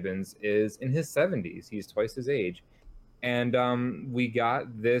Mike Gibbons is in his 70s. He's twice his age. And we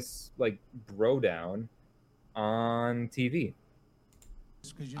got this like bro down on TV.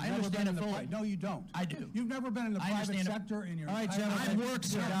 Because you've never been in the private. No, you don't. I do. You've never been in the private sector in your. All right, gentlemen. I've worked,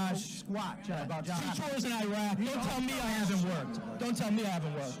 sir. Josh. Squat. About 2 tours in Iraq. Don't tell me I haven't worked. Don't tell me I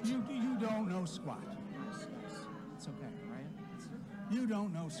haven't worked. You don't know squat. It's okay, right? You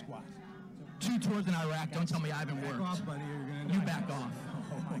don't know squat. 2 tours in Iraq. Don't tell me I haven't worked. Back off, buddy. You're gonna. You back off.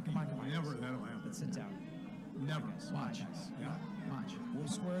 Oh, come on. Never. That'll happen. Let's sit down. Never. Watch. Yeah. Watch. We'll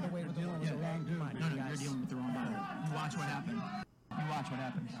square it away with the wrong dude. No, you're dealing with the wrong guy. You watch what happened. You watch what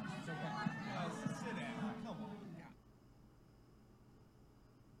happens.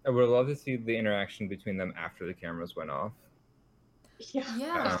 I would love to see the interaction between them after the cameras went off.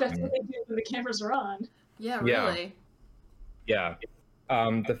 Yeah, that's what they do when the cameras are on. Yeah, really. Yeah.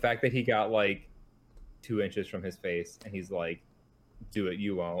 The fact that he got like 2 inches from his face and he's like, do it,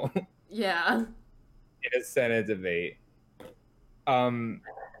 you won't. Yeah. In a Senate debate. I'm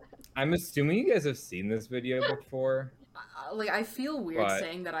assuming you guys have seen this video before. Like, I feel weird But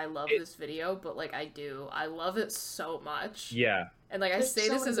saying that I love this video, but like I do. I love it so much. Yeah. And like I There's say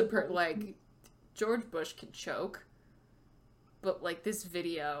so this many as a good ones. like George Bush can choke, but like this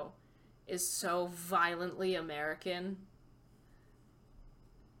video is so violently American.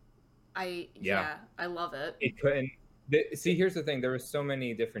 Yeah. I love it. It couldn't. See, here's the thing. There were so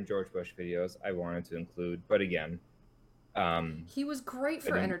many different George Bush videos I wanted to include, but again, He was great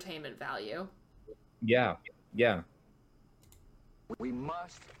for didn't. entertainment value. yeah. We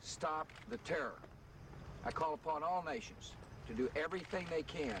must stop the terror. I call upon all nations to do everything they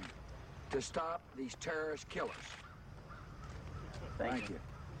can to stop these terrorist killers. Thank you.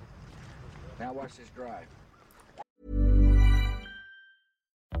 Now watch this drive.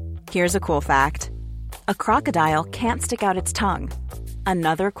 Here's a cool fact. A crocodile can't stick out its tongue.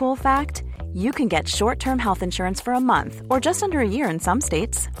 Another cool fact, you can get short-term health insurance for a month or just under a year in some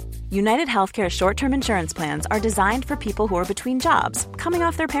states. United Healthcare short-term insurance plans are designed for people who are between jobs, coming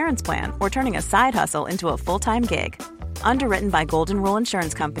off their parents' plan, or turning a side hustle into a full-time gig. Underwritten by Golden Rule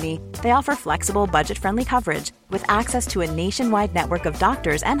Insurance Company, they offer flexible, budget-friendly coverage with access to a nationwide network of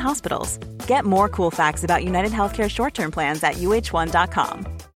doctors and hospitals. Get more cool facts about United Healthcare short-term plans at uh1.com.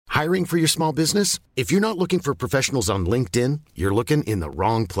 Hiring for your small business? If you're not looking for professionals on LinkedIn, you're looking in the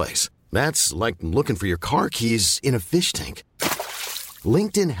wrong place. That's like looking for your car keys in a fish tank.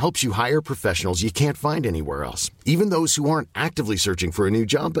 LinkedIn helps you hire professionals you can't find anywhere else, even those who aren't actively searching for a new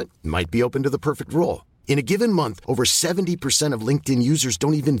job but might be open to the perfect role. In a given month, over 70% of LinkedIn users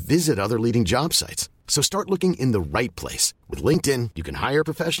don't even visit other leading job sites. So start looking in the right place. With LinkedIn, you can hire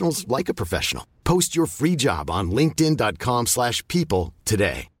professionals like a professional. Post your free job on linkedin.com/people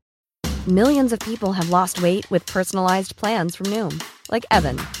today. Millions of people have lost weight with personalized plans from Noom. Like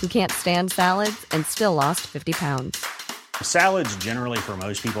Evan, who can't stand salads and still lost 50 pounds. Salads generally for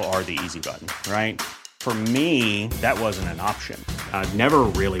most people are the easy button, right? For me, that wasn't an option. I never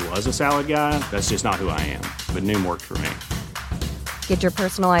really was a salad guy. That's just not who I am. But Noom worked for me. Get your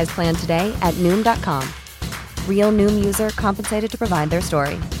personalized plan today at Noom.com. Real Noom user compensated to provide their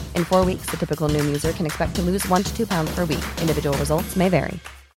story. In 4 weeks, the typical Noom user can expect to lose 1 to 2 pounds per week. Individual results may vary.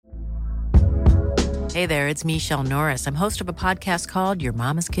 Hey there, it's Michelle Norris. I'm host of a podcast called Your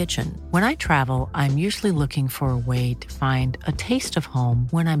Mama's Kitchen. When I travel, I'm usually looking for a way to find a taste of home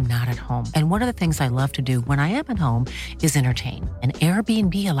when I'm not at home. And one of the things I love to do when I am at home is entertain. And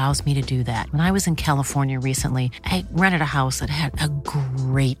Airbnb allows me to do that. When I was in California recently, I rented a house that had a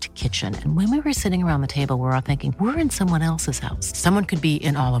great kitchen. And when we were sitting around the table, we were all thinking, we're in someone else's house. Someone could be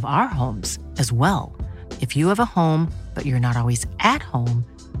in all of our homes as well. If you have a home, but you're not always at home,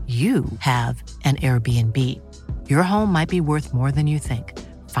 you have an Airbnb. Your home might be worth more than you think.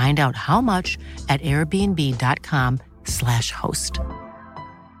 Find out how much at airbnb.com/host.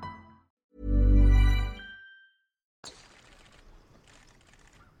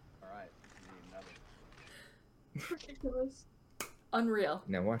 Ridiculous. Unreal.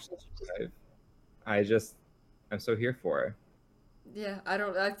 Now watch this drive. I'm so here for it. Yeah,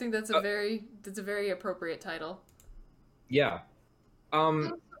 I think that's a very appropriate title. Yeah.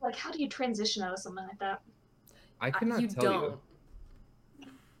 Like, how do you transition out of something like that? I cannot tell you.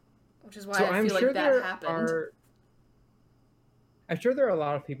 Which is why I feel like that happened. I'm sure there are a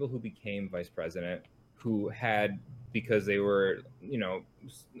lot of people who became vice president who had, because they were,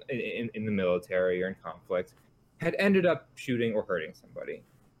 in the military or in conflict, had ended up shooting or hurting somebody.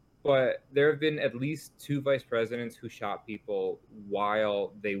 But there have been at least 2 vice presidents who shot people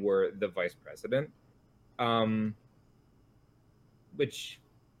while they were the vice president. Which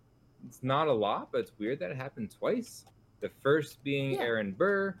it's not a lot, but it's weird that it happened twice. The first being Aaron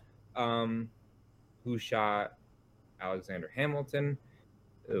Burr, who shot Alexander Hamilton,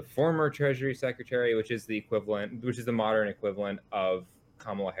 the former Treasury Secretary, which is the modern equivalent of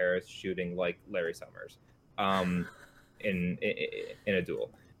Kamala Harris shooting like Larry Summers, in a duel.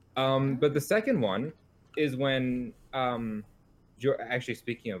 But the second one is when, actually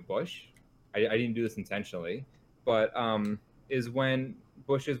speaking of Bush, I didn't do this intentionally, but is when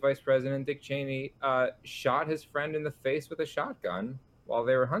Bush's vice president, Dick Cheney, shot his friend in the face with a shotgun while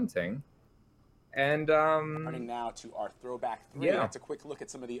they were hunting. And Turning now to our Throwback 3. Yeah. That's a quick look at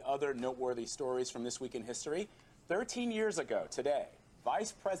some of the other noteworthy stories from this week in history. 13 years ago today,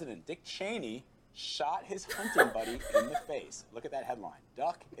 Vice President Dick Cheney shot his hunting buddy in the face. Look at that headline.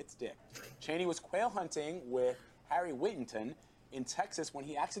 Duck, it's Dick. Cheney was quail hunting with Harry Whittington in Texas when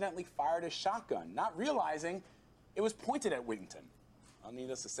he accidentally fired his shotgun, not realizing it was pointed at Whittington. Well,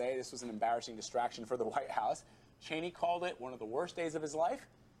 needless to say, this was an embarrassing distraction for the White House. Cheney called it one of the worst days of his life.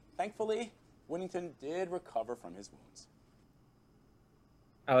 Thankfully, Whittington did recover from his wounds.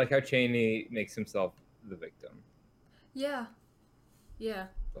 I like how Cheney makes himself the victim. Yeah. Yeah.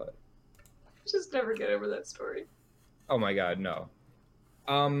 But Just never get over that story. oh my god, no.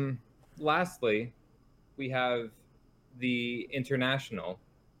 Lastly, we have the international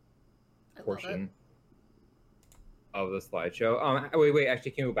portion of the slideshow. Wait,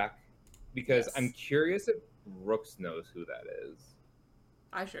 actually, can we go back? Because Yes. I'm curious if Brooks knows who that is.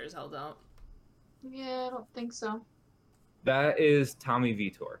 I sure as hell don't. Yeah, I don't think so. That is Tommy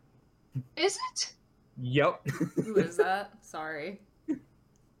Vitor. Is it? Yep. Who is that? Sorry.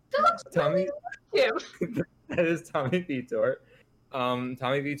 That looks Tommy. him. That is Tommy Vitor. Tommy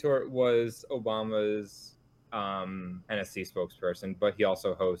Vitor was Obama's NSC spokesperson, but he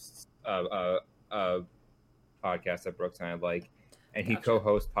also hosts a podcast that Brooks and I like, and he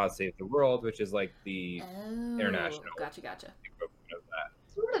co-hosts Pod Save the World, which is like the international. Gotcha. equivalent of that.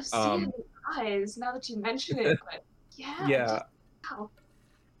 Sort of see it in his eyes now that you mention it, but yeah. Yeah. Wow.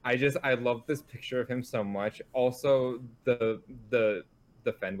 I love this picture of him so much. Also, the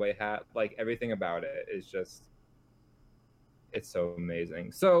Fenway hat, like everything about it is just, it's so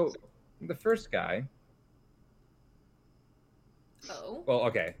amazing. So the first guy. Oh. Well,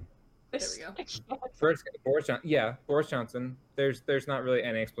 okay. There we go. First, Boris Johnson. Yeah, Boris Johnson. There's not really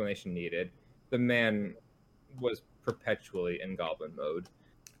any explanation needed. The man was perpetually in goblin mode.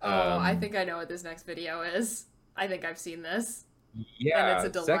 Oh, I think I know what this next video is. I think I've seen this. Yeah. And it's a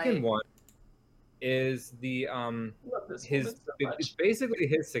delight. Second one is the it's basically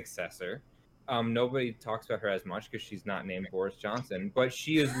his successor. Nobody talks about her as much because she's not named Boris Johnson, but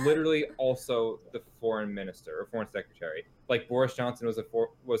she is literally also the foreign minister or foreign secretary. Like Boris Johnson was the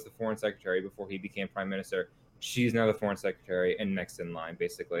foreign secretary before he became prime minister. She's now the foreign secretary and next in line,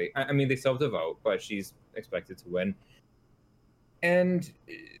 basically. I mean, they still have to vote, but she's expected to win. And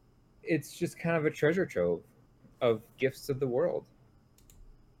it's just kind of a treasure trove of gifts of the world.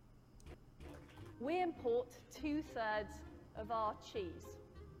 We import 2/3 of our cheese.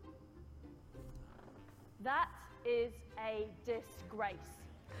 That is a disgrace.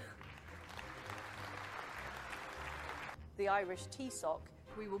 The Irish TSOC,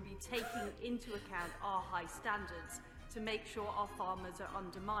 we will be taking into account our high standards to make sure our farmers are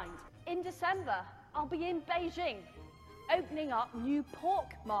undermined. In December, I'll be in Beijing, opening up new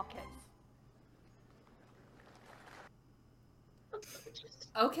pork markets.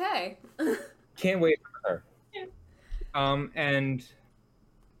 Okay. Can't wait for her. And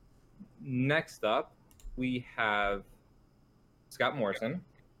next up, we have Scott Morrison.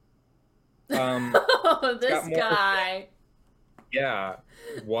 Oh, this Scott Morrison, guy. yeah,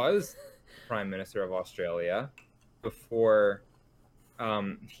 was Prime Minister of Australia before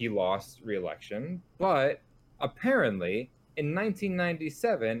he lost re-election. But apparently, in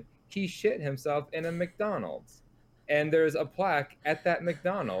 1997, he shit himself in a McDonald's. And there's a plaque at that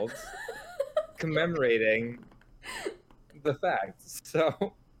McDonald's commemorating the fact.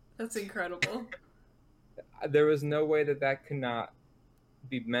 So That's incredible. there was no way that could not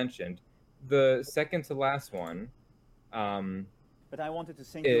be mentioned. The second to last one but I wanted to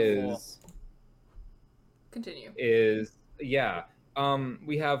thank you for... Continue. We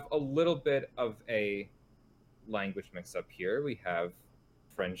have a little bit of a language mix up here. We have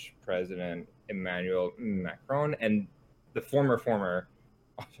French President Emmanuel Macron and the former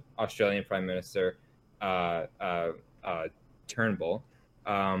Australian Prime Minister Turnbull.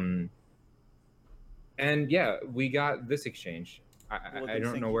 And yeah, we got this exchange. I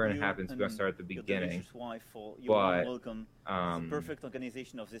don't know where it happens. We're going to start at the beginning. Wife for your but, welcome. The perfect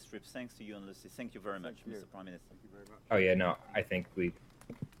organization of this trip. Thanks to you and Lucy. Thank you very much, Mr. Prime Minister. Thank you very much. Oh yeah, no, I think we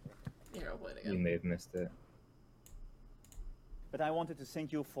may have missed it. But I wanted to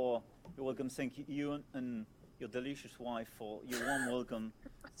thank you for your welcome. Thank you and your delicious wife for your warm welcome.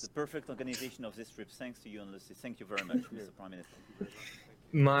 The perfect organization of this trip. Thanks to you and Lucy. Thank you very much, Mr. Prime Minister.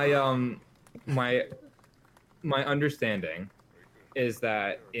 My understanding is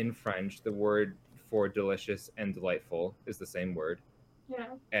that in French, the word for delicious and delightful is the same word.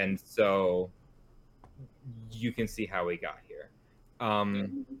 Yeah. And so you can see how we got here.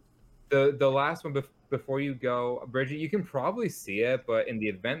 The last one before you go, Bridget, you can probably see it, but in the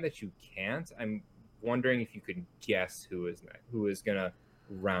event that you can't, I'm wondering if you could guess who is gonna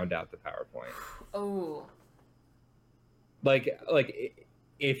round out the PowerPoint. Oh. Like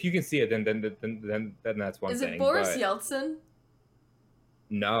if you can see it, then that's one Is thing. it Boris but Yeltsin?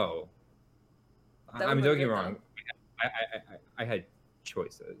 No. I'm joking wrong. I had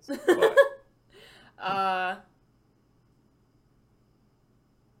choices. But...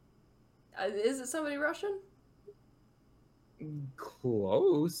 Is it somebody Russian?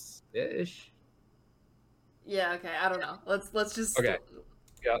 Close-ish. Yeah, okay, I don't know. Let's just okay.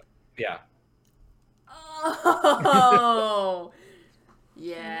 Yep. Yeah. Oh,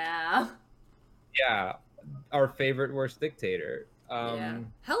 yeah. Yeah. Our favorite worst dictator. Yeah.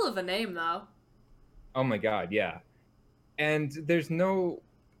 Hell of a name, though. Oh my God, yeah. And there's no,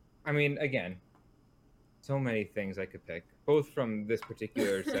 I mean, again, so many things I could pick, both from this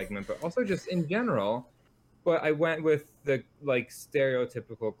particular segment, but also just in general. But I went with the like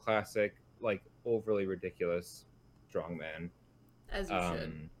stereotypical classic, like overly ridiculous strongman. As you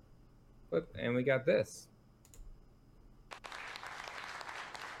should. And we got this.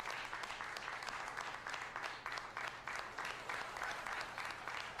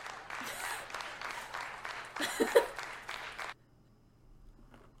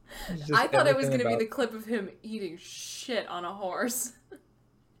 I thought it was going to be the clip of him eating shit on a horse.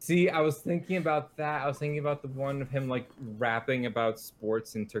 See, I was thinking about that. I was thinking about the one of him like rapping about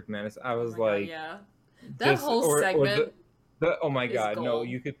sports in Turkmenistan. I was like, God, yeah. That whole segment. Oh my God, gold. no,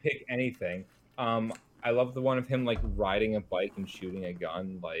 you could pick anything. I love the one of him like riding a bike and shooting a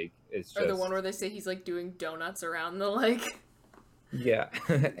gun. Like it's just. Or the one where they say he's like doing donuts around the like. Yeah.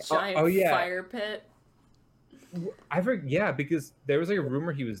 giant fire pit. Yeah, because there was like a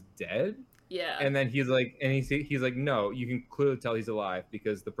rumor he was dead. Yeah. And then he's like, no, you can clearly tell he's alive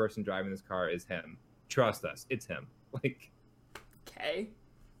because the person driving this car is him. Trust us, it's him. Like. Okay.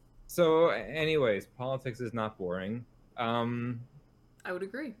 So, anyways, politics is not boring. I would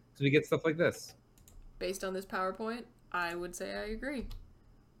agree. So we get stuff like this. Based on this PowerPoint, I would say I agree.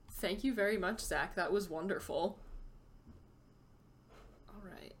 Thank you very much, Zach. That was wonderful. All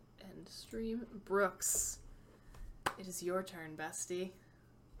right, end stream. Brooks, it is your turn, bestie.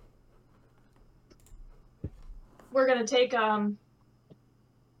 We're gonna take a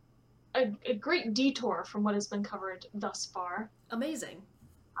great detour from what has been covered thus far. Amazing.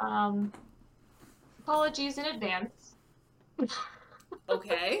 Apologies in advance.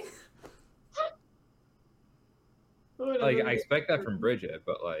 Okay. Like, I expect that from Bridget,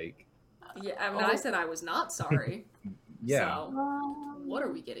 but like... Yeah, I mean, I said I was not sorry. Yeah. So, what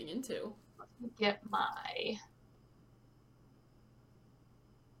are we getting into? Let me get my...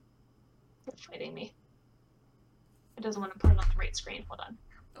 It's fighting me. It doesn't want to put it on the right screen. Hold on.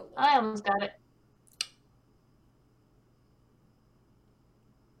 Oh, I almost got it.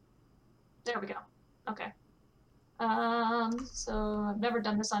 There we go. Okay. So I've never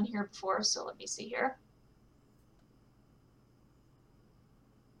done this on here before, so let me see here.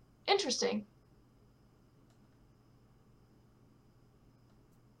 Interesting.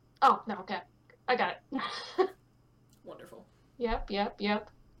 Oh, no, okay. I got it. Wonderful. Yep.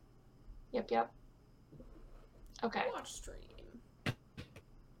 Okay. Watch stream.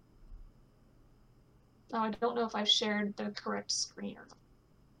 Now I don't know if I've shared the correct screen or not.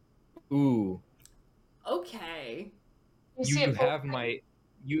 Ooh. Okay. You have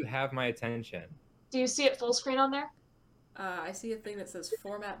my attention. Do you see it full screen on there? I see a thing that says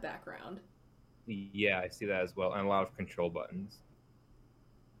format background. Yeah, I see that as well, and a lot of control buttons.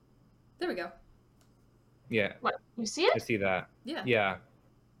 There we go. Yeah. What? You see it? I see that. Yeah. Yeah.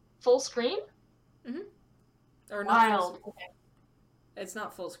 Full screen? Mm-hmm. Or not Wild. full screen. It's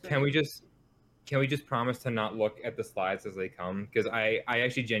not full screen. Can we just promise to not look at the slides as they come? Because I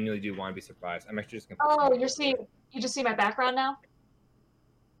actually genuinely do want to be surprised. I'm actually just gonna. Oh, you just see my background now?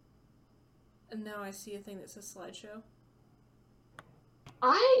 And now I see a thing that says slideshow.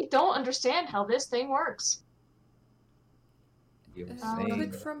 I don't understand how this thing works.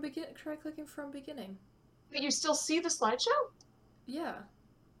 Click from begin. Try clicking from beginning. But you still see the slideshow? Yeah.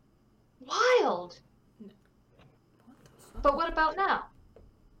 Wild. What the fuck? But what about now?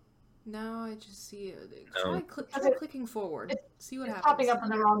 Now I just see it. Try clicking forward. See what happens. Popping up on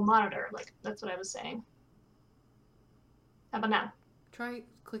the wrong monitor. Like that's what I was saying. How about now? Try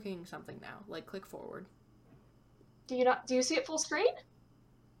clicking something now. Like click forward. Do you see it full screen?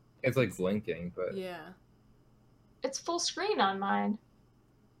 It's like blinking, but yeah. It's full screen on mine.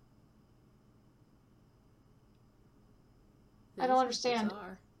 I don't understand.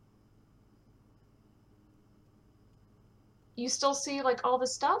 Bizarre. You still see like all the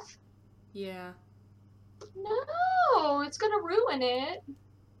stuff? Yeah. No, it's gonna ruin it.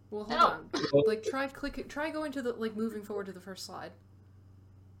 Well, hold on. Like try going to the moving forward to the first slide.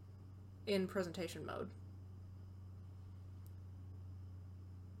 In presentation mode.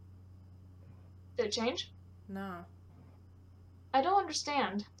 Did it change? No. I don't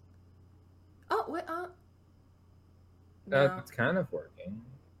understand. Oh, wait, That's kind of working.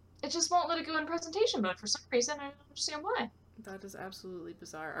 It just won't let it go in presentation mode for some reason. I don't understand why. That is absolutely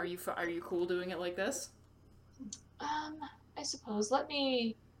bizarre. Are you cool doing it like this? I suppose. Let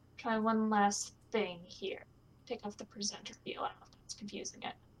me try one last thing here. Take off the presenter view. I don't know if It's confusing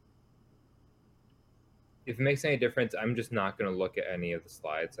it. If it makes any difference, I'm just not going to look at any of the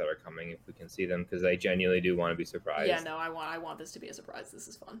slides that are coming if we can see them, because I genuinely do want to be surprised. Yeah, no, I want this to be a surprise. This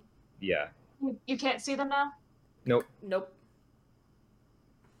is fun. Yeah. You can't see them now? Nope. Nope.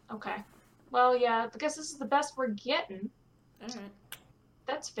 Okay. Well, yeah, I guess this is the best we're getting. All right.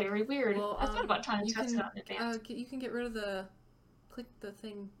 That's very weird. Well, I thought about trying to test can, it out in advance. You can get rid of the... Click the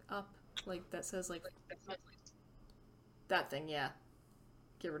thing up, like, that says, like... That thing, yeah.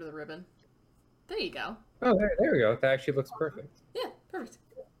 Get rid of the ribbon. There you go. Oh, there we go. That actually looks perfect. Yeah, perfect.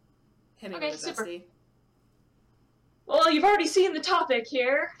 Hit me Okay, with it, super. bestie. Well, you've already seen the topic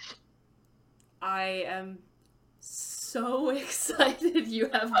here. I am so excited, you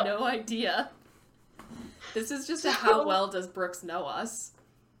have no idea. This is just a how well does Brooks know us.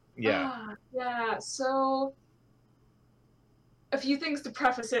 Yeah. Yeah, so... A few things to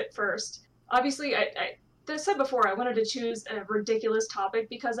preface it first. Obviously, I said before, I wanted to choose a ridiculous topic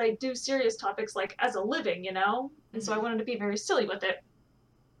because I do serious topics, like, as a living, you know? And so I wanted to be very silly with it.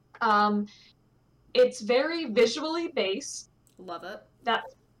 It's very visually based. Love it.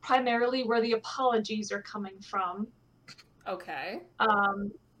 That's primarily where the apologies are coming from. Okay.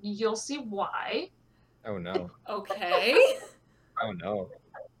 You'll see why. Oh, no. Okay. Oh, no.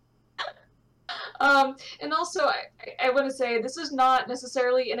 And also, I want to say, this is not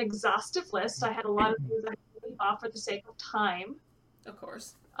necessarily an exhaustive list. I had a lot of things I had to leave off for the sake of time. Of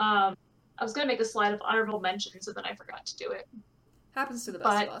course. I was going to make a slide of honorable mentions, and then I forgot to do it. Happens to the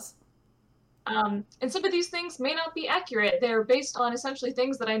best of us. And some of these things may not be accurate. They're based on essentially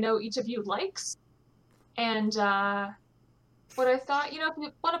things that I know each of you likes. And what I thought, you know, if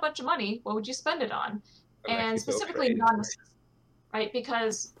you won a bunch of money, what would you spend it on? And specifically non-necessary, right?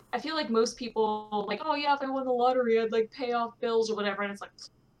 Because I feel like most people, like, oh yeah, if I won the lottery, I'd like pay off bills or whatever, and it's like,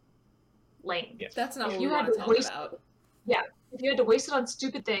 lame. Yeah. That's not what we want to talk about. Yeah, if you had to waste it on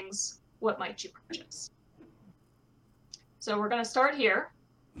stupid things, what might you purchase? So we're going to start here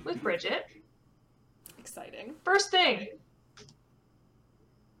with Bridget. Exciting. First thing.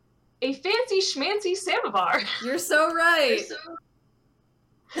 A fancy schmancy samovar. You're so right.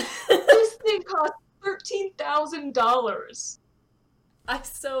 This thing costs $13,000. I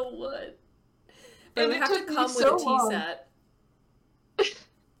so would. But And it would it have to took me come with so a tea long. set.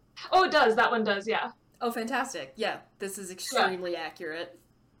 Oh, it does. That one does, yeah. Oh, fantastic. Yeah, this is extremely accurate.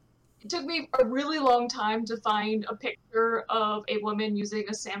 It took me a really long time to find a picture of a woman using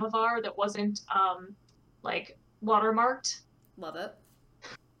a samovar that wasn't, like, watermarked. Love it.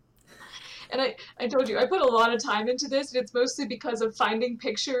 And I told you, I put a lot of time into this, and it's mostly because of finding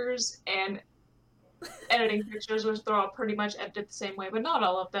pictures and editing pictures, which they're all pretty much edited the same way, but not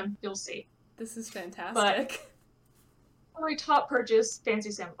all of them, you'll see. This is fantastic. But my top purchase, fancy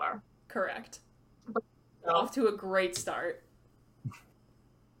samovar. Correct. Off to a great start.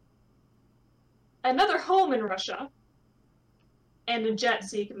 Another home in Russia, and a jet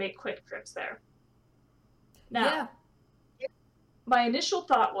so you can make quick trips there. Now, my initial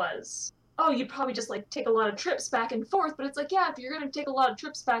thought was, oh, you'd probably just, like, take a lot of trips back and forth, but it's like, yeah, if you're going to take a lot of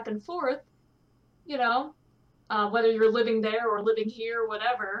trips back and forth, you know, whether you're living there or living here or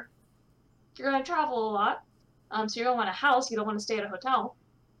whatever, you're going to travel a lot, so you don't want a house, you don't want to stay at a hotel.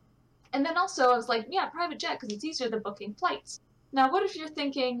 And then also, I was like, yeah, private jet, because it's easier than booking flights. Now, what if you're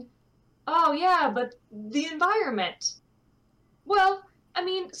thinking, oh, yeah, but the environment? Well, I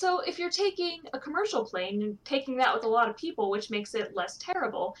mean, so if you're taking a commercial plane and taking that with a lot of people, which makes it less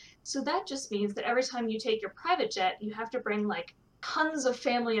terrible, so that just means that every time you take your private jet, you have to bring, like, tons of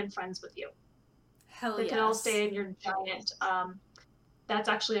family and friends with you. Hell They yes. can all stay in your giant, that's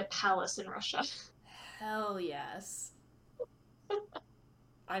actually a palace in Russia. Hell yes.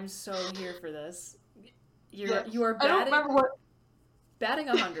 I'm so here for this. You are I don't remember what... batting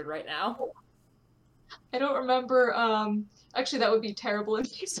 100 right now. I don't remember, actually that would be terrible in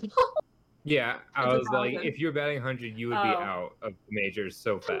baseball. Yeah, I was like, if you're batting 100, you would be out of the majors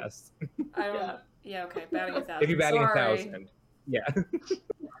so fast. Yeah, okay, batting 1,000. If you're batting Sorry. 1,000, yeah.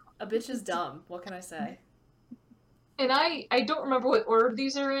 A bitch is dumb. What can I say? And I don't remember what order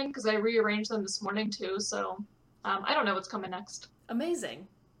these are in, because I rearranged them this morning too, so I don't know what's coming next. Amazing.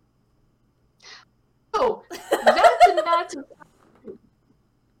 Oh, that's a not...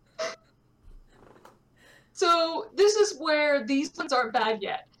 So this is where these ones aren't bad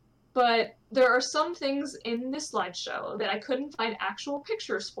yet, but there are some things in this slideshow that I couldn't find actual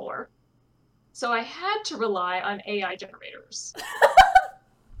pictures for, so I had to rely on AI generators.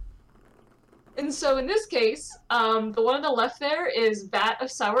 And so in this case, the one on the left there is vat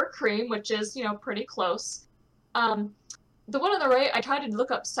of sour cream, which is, you know, pretty close. The one on the right, I tried to look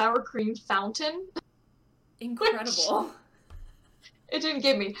up sour cream fountain. Incredible. It didn't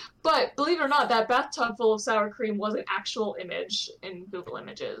give me. But believe it or not, that bathtub full of sour cream was an actual image in Google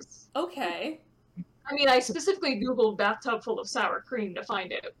Images. Okay. I mean, I specifically Googled bathtub full of sour cream to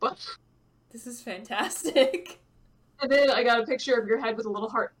find it, but... This is fantastic. And then I got a picture of your head with a little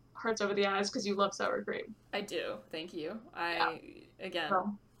hearts over the eyes because you love sour cream. I do. Thank you. Again.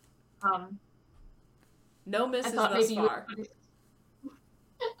 So, no misses thought thus maybe far.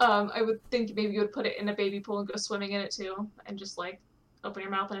 I would think maybe you would put it in a baby pool and go swimming in it too, and just like open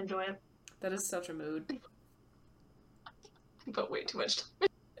your mouth and enjoy it. That is such a mood. But way too much time.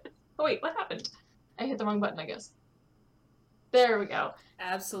 Oh wait, what happened? I hit the wrong button, I guess. There we go.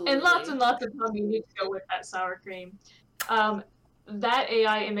 Absolutely. And lots of pommy need to go with that sour cream. That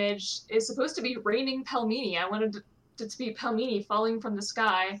AI image is supposed to be raining pelmeni. I wanted it to be pelmeni falling from the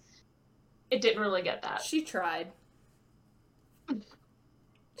sky. It didn't really get that. She tried.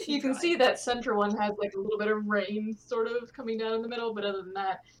 You can see that center one has like a little bit of rain sort of coming down in the middle, but other than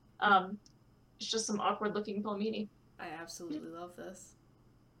that, it's just some awkward looking pelmeni. I absolutely love this.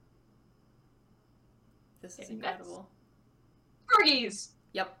 This is incredible. Corgis!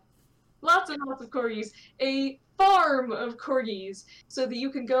 Yep. Lots and lots of corgis. A farm of corgis, so that you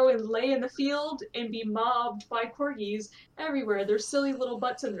can go and lay in the field and be mobbed by corgis everywhere. Their silly little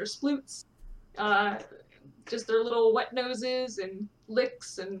butts and their sploots. Just their little wet noses and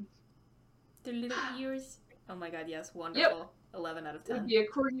licks and... Their little ears. Oh my god, yes. Wonderful. Yep. 11 out of 10. It would be a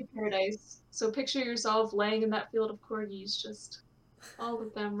corgi paradise. So picture yourself laying in that field of corgis, just all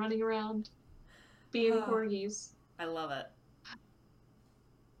of them running around, being corgis. I love it.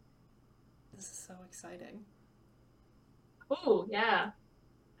 This is so exciting. Oh, yeah.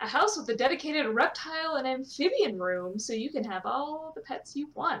 A house with a dedicated reptile and amphibian room, so you can have all the pets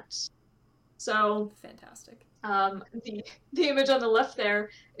you want. So fantastic. The image on the left there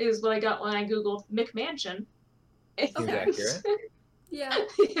is what I got when I googled McMansion. Okay. Yeah.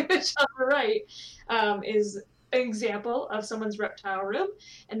 The image on the right is an example of someone's reptile room,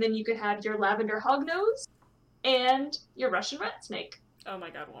 and then you could have your lavender hognose and your Russian rat snake. Oh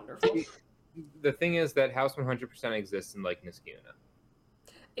my god, wonderful. The thing is that House 100% exists in Lake Niskayuna.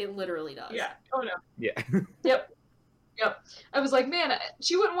 It literally does. Yeah. Oh no. Yeah. Yep. I was like, man,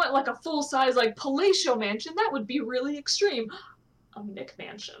 she wouldn't want like a full-size like palatial mansion. That would be really extreme. A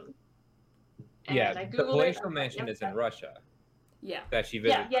McMansion. And yeah, I the Googled palatial mansion is in Russia. Yeah. That she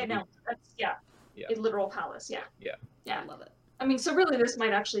visited. That's a literal palace. Yeah. I love it. I mean, so really, this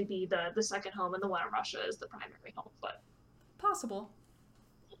might actually be the second home, and the one in Russia is the primary home, but possible.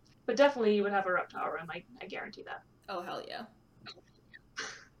 But definitely, you would have a reptile room. I guarantee that. Oh hell yeah.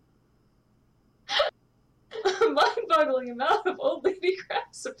 Mind-boggling amount of old lady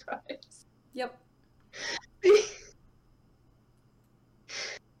crap surprise. Yep.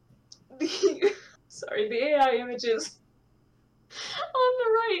 The AI images on the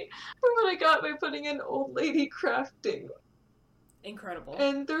right are what I got by putting in old lady crafting. Incredible.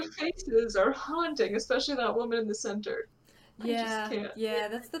 And their faces are haunting, especially that woman in the center. Yeah,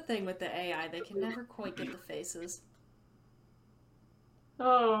 that's the thing with the AI. They can never quite get the faces.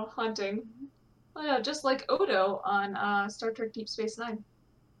 Oh, haunting. Oh yeah, just like Odo on Star Trek Deep Space Nine.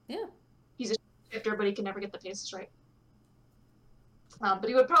 Yeah. He's a shifter, but he can never get the faces right. But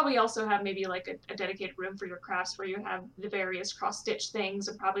he would probably also have maybe like a dedicated room for your crafts where you have the various cross-stitch things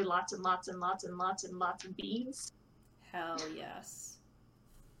and probably lots and lots and lots and lots and lots of beads. Hell yes.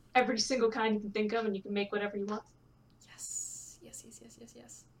 Every single kind you can think of, and you can make whatever you want. Yes.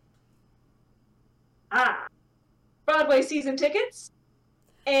 Broadway season tickets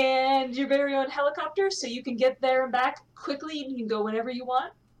and your very own helicopter, so you can get there and back quickly, and you can go whenever you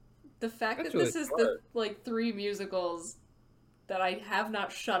want. The fact that this is the like 3 musicals that I have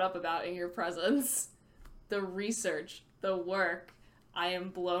not shut up about in your presence, the research, the work, I am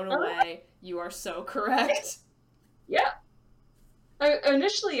blown away. You are so correct. Yeah.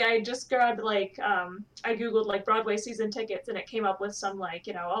 Initially, I just grabbed, like, I Googled, like, Broadway season tickets, and it came up with some, like,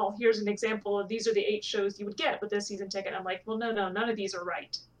 you know, oh, here's an example of these are the 8 shows you would get with this season ticket. I'm like, well, no, none of these are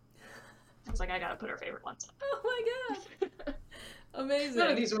right. I was like, I gotta put our favorite ones on. Oh my god. Amazing.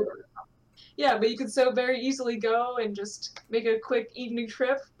 None of these are right. Yeah, but you could so very easily go and just make a quick evening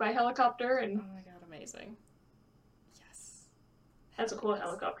trip by helicopter, and... Oh my god, amazing. Yes. That's a cool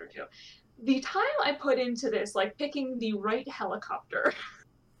helicopter, too. The time I put into this, like picking the right helicopter,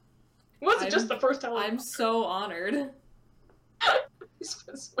 wasn't just the first helicopter. I'm so honored. I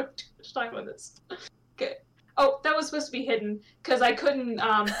spent way too much time on this. Okay. Oh, that was supposed to be hidden, because I couldn't,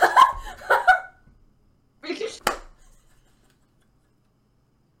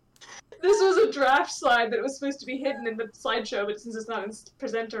 This was a draft slide that was supposed to be hidden in the slideshow, but since it's not in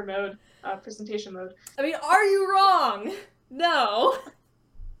presentation mode. I mean, are you wrong? No.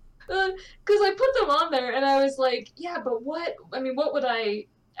 Because I put them on there, and I was like, yeah, but what? I mean, what would I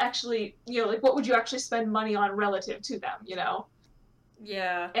actually, like, what would you actually spend money on relative to them,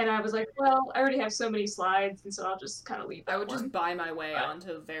 Yeah. And I was like, well, I already have so many slides, and so I'll just kind of leave that I would one. just buy my way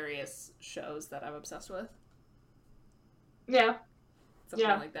onto various shows that I'm obsessed with. Yeah. Something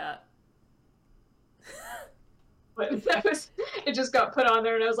like that. But it just got put on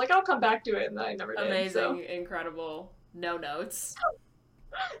there, and I was like, I'll come back to it, and I never did. Amazing, so. incredible. No notes.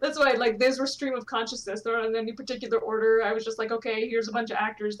 That's why, like, those were stream of consciousness. They're not in any particular order. I was just like, okay, here's a bunch of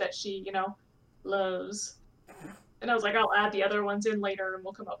actors that she, loves. And I was like, I'll add the other ones in later, and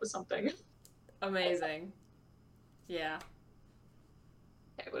we'll come up with something. Amazing. Yeah.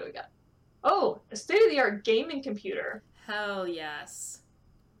 Okay, what do we got? Oh, a state-of-the-art gaming computer. Hell yes.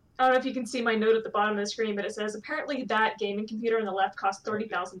 I don't know if you can see my note at the bottom of the screen, but it says, apparently that gaming computer on the left cost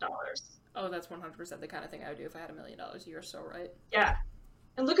 $30,000. Oh, that's 100% the kind of thing I would do if I had $1 million. You're so right. Yeah.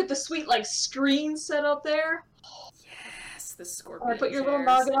 And look at the sweet, like, screen set up there. Yes, the scorpion put your chairs. little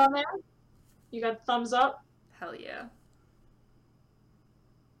noggin on there. You got thumbs up. Hell yeah.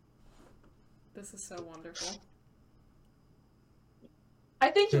 This is so wonderful. I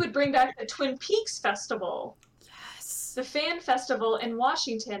think you would bring back the Twin Peaks Festival. Yes. The fan festival in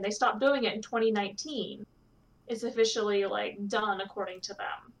Washington. They stopped doing it in 2019. It's officially, like, done according to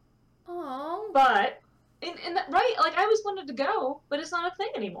them. Oh. But, right, like, I always wanted to go, but it's not a thing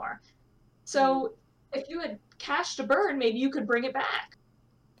anymore. So, if you had cash to burn, maybe you could bring it back.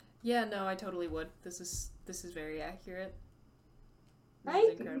 Yeah, no, I totally would. This is very accurate.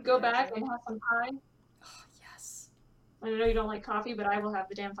 Right? You can go back and have some pie. Oh, yes. I know you don't like coffee, but I will have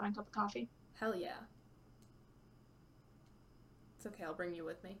the damn fine cup of coffee. Hell yeah. It's okay, I'll bring you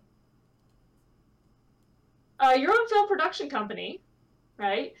with me. Your own film production company,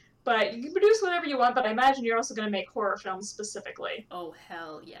 right? But you can produce whatever you want, but I imagine you're also going to make horror films specifically. Oh,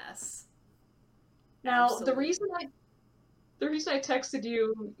 hell yes. Now, Absolutely. the reason I texted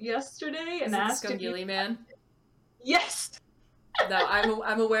you yesterday and asked if Scungili Man? Yes! No,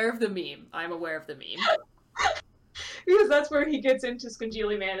 I'm aware of the meme. I'm aware of the meme. Because that's where he gets into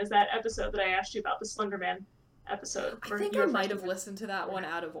Scungili Man, is that episode that I asked you about, the Slender Man episode. I think I might have listened to that one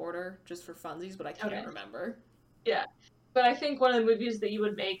out of order, just for funsies, but I can't remember. Yeah. But I think one of the movies that you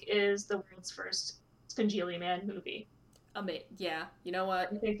would make is the world's first Scungili Man movie. Yeah, you know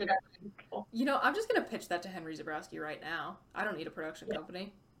what? I think that would be cool. You know, I'm just going to pitch that to Henry Zebrowski right now. I don't need a production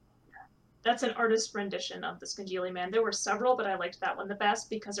company. That's an artist rendition of the Scungili Man. There were several, but I liked that one the best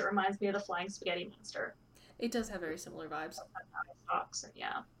because it reminds me of the Flying Spaghetti Monster. It does have very similar vibes. Socks, and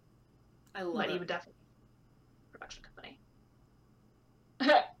yeah. I love but it. You would definitely production company.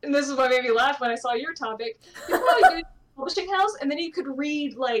 And this is what made me laugh when I saw your topic. You probably do a publishing house, and then you could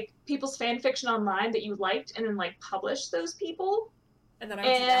read like people's fan fiction online that you liked, and then like publish those people. And then I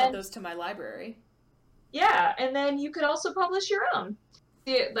would just add those to my library. Yeah, and then you could also publish your own.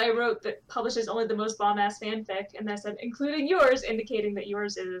 I wrote that publishes only the most bomb-ass fanfic, and then I said, including yours, indicating that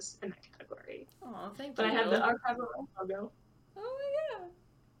yours is in that category. Oh, thank you. But I have the archival logo. Oh my god.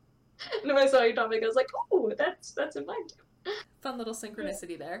 And when I saw your topic, I was like, ooh, that's in mine too. Fun little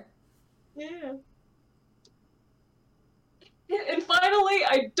synchronicity there. Yeah. And finally,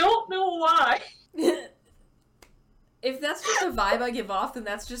 I don't know why. If that's just the vibe I give off, then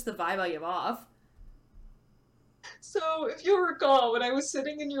that's just the vibe I give off. So, if you'll recall, when I was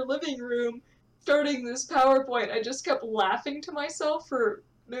sitting in your living room starting this PowerPoint, I just kept laughing to myself for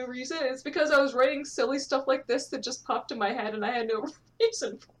no reason. It's because I was writing silly stuff like this that just popped in my head and I had no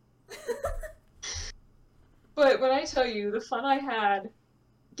reason for it. But when I tell you the fun I had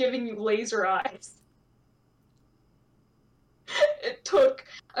giving you laser eyes, it took,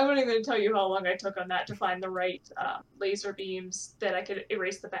 I'm not even going to tell you how long I took on that to find the right laser beams that I could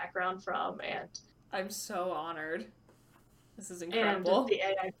erase the background from, and I'm so honored. This is incredible. And the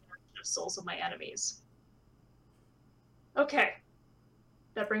AI of souls of my enemies. Okay.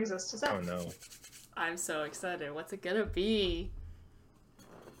 That brings us to Zach. Oh no. I'm so excited. What's it gonna be?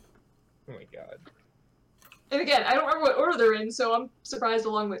 Oh my god. And again, I don't remember what order they're in, so I'm surprised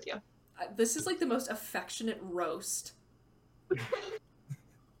along with you. This is like the most affectionate roast.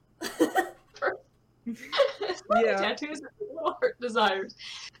 Yeah. Tattoos and little heart desires.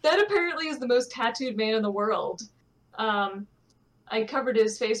 That apparently is the most tattooed man in the world. I covered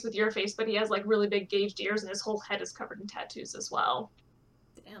his face with your face, but he has like really big gauged ears and his whole head is covered in tattoos as well.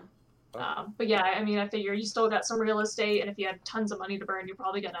 Damn. But yeah, I mean, I figure you still got some real estate, and if you had tons of money to burn, you're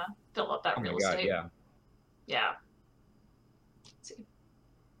probably gonna fill up that real estate. Yeah. Yeah. Let's see.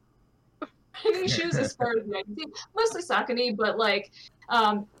 Any shoes as far as I can see, mostly Saucony, but like,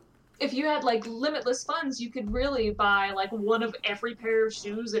 if you had like limitless funds, you could really buy like one of every pair of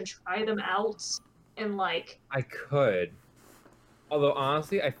shoes and try them out, and like. I could. Although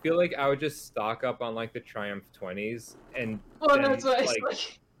honestly, I feel like I would just stock up on like the Triumph 20s and Well, then, that's what I like,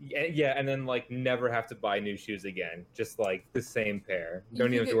 like. yeah, and then like never have to buy new shoes again. Just like the same pair. You Don't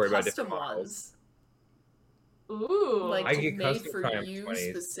could even have to get worry about custom different models. ones. Ooh. Like I get made custom for Triumph you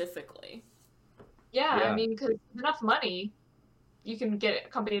 20s. specifically. Yeah, Yeah. I mean, because enough money, you can get a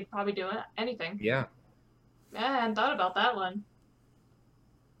company to probably do anything. Yeah. Yeah, I hadn't thought about that one.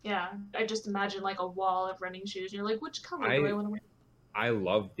 Yeah, I just imagine like a wall of running shoes, and you're like, which color do I want to wear? I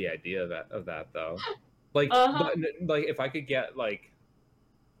love the idea of that though. Like, like if I could get like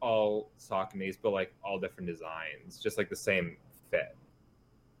all Sauconys, but like all different designs, just like the same fit.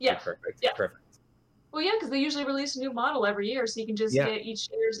 Yeah. Like, perfect. Yeah. Perfect. Well, yeah, because they usually release a new model every year, so you can just Yeah. get each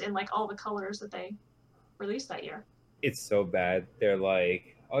year's in like all the colors that they released that year. It's so bad. They're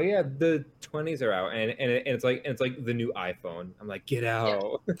like, oh yeah, the 20s are out, and it's like the new iPhone. I'm like, get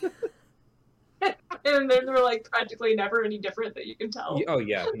out. And then they're like practically never any different that you can tell. Oh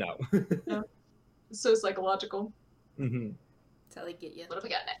yeah, no. Yeah. It's so psychological. Mm-hmm. That's how they get you. What do we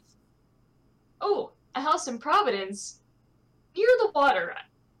got next? Oh, a house in Providence near the water.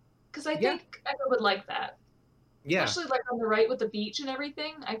 Because I think Echo would like that. Yeah. Especially like on the right with the beach and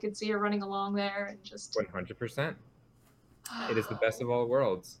everything. I could see her running along there and just. 100%. It is the best of all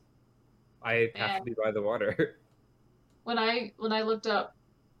worlds. I have to be by the water. When I looked up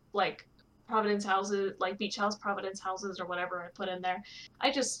like Providence houses, like beach house Providence houses or whatever I put in there, I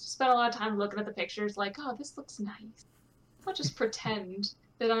just spent a lot of time looking at the pictures like, oh, this looks nice. I'll just pretend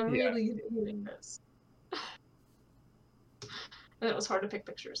that I'm really doing this. And it was hard to pick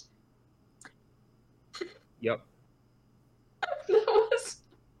pictures. Yep.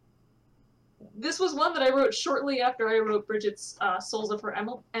 This was one that I wrote shortly after I wrote Bridget's Souls of Her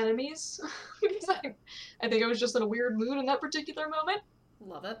Enemies. Because I think I was just in a weird mood in that particular moment.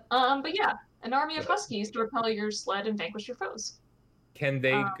 Love it. But yeah, an army of huskies to repel your sled and vanquish your foes. Can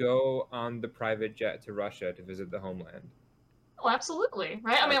they go on the private jet to Russia to visit the homeland? Oh, absolutely.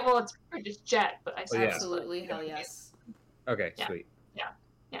 Right? I mean, well, it's Bridget's jet, but I said Absolutely. Hell yes. Okay, Yeah. sweet. Yeah.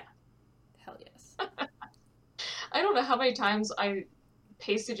 Yeah. Hell yes. I don't know how many times I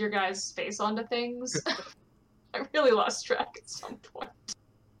pasted your guys' face onto things. I really lost track at some point.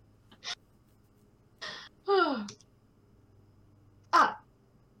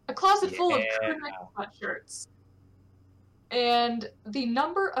 A closet full of crewneck sweatshirts. And the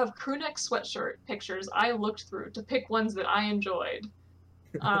number of crewneck sweatshirt pictures I looked through to pick ones that I enjoyed.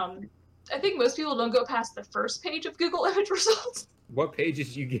 I think most people don't go past the first page of Google image results. What page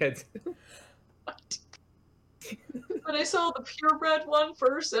did you get? But I saw the purebred one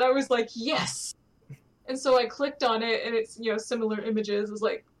first, and I was like, yes! And so I clicked on it, and it's, similar images as,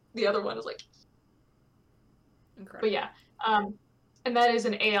 like, the other one is, like... Incredible. But yeah, and that is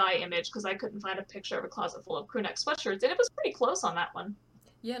an AI image, because I couldn't find a picture of a closet full of crewneck sweatshirts, and it was pretty close on that one.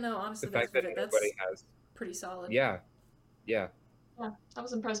 Yeah, no, honestly, The fact that everybody has... pretty solid. Yeah. Yeah. Yeah, I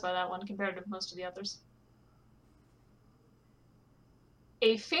was impressed by that one compared to most of the others.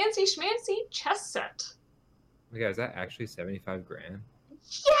 A fancy schmancy chess set. Oh my God, is that actually 75 grand?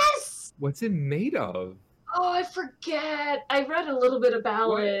 Yes! What's it made of? Oh, I forget. I read a little bit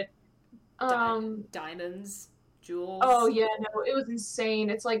about it. Diamonds, jewels. Oh yeah, no, it was insane.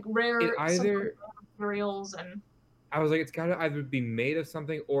 It's like rare materials and. I was like, it's gotta either be made of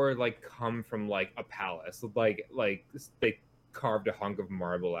something or like come from like a palace, like they carved a hunk of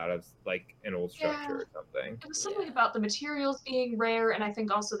marble out of like an old structure or something. It was something about the materials being rare, and I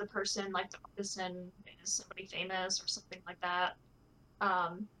think also the person, like the artisan, is somebody famous or something like that.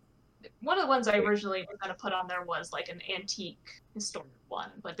 One of the ones I originally was gonna put on there was like an antique historic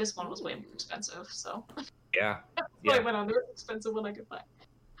one, but this one was way more expensive, so. Yeah. I went on the most expensive one I could find.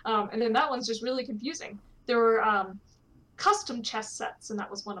 And then that one's just really confusing. There were custom chess sets, and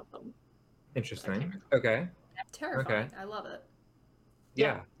that was one of them. Interesting. Okay. Terrifying. Okay. I love it.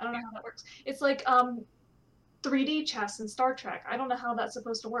 Yeah. I don't know how that works. It's like 3D chess in Star Trek. I don't know how that's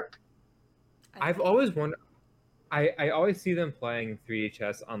supposed to work. I've always wondered. I always see them playing 3D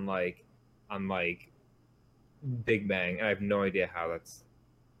chess on like Big Bang, and I have no idea how that's.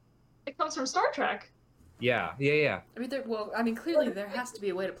 It comes from Star Trek. Yeah. I mean, clearly there has to be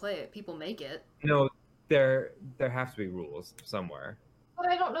a way to play it. People make it. No, there have to be rules somewhere. But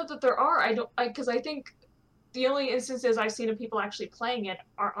I don't know that there are. Because I think the only instances I've seen of people actually playing it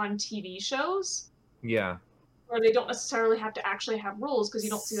are on TV shows. Yeah. Where they don't necessarily have to actually have rules because you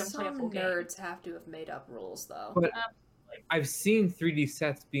don't see them play a full game. Nerds have to have made up rules, though. But I've seen 3D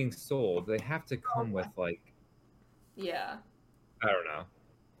sets being sold. They have to come with like. Yeah. I don't know.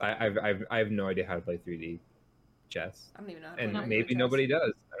 I have no idea how to play 3D chess. I don't even know how to And play maybe chess. nobody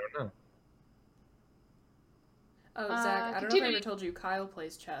does. I don't know. Oh, Zach, I don't know if I ever told you Kyle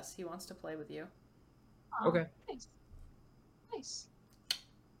plays chess. He wants to play with you. Okay. Nice. Nice.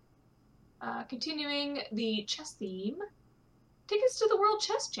 Continuing the chess theme, tickets to the World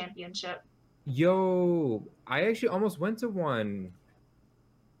Chess Championship. Yo, I actually almost went to one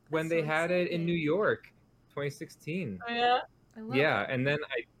when they had it in New York, 2016. Oh, yeah? Yeah, and then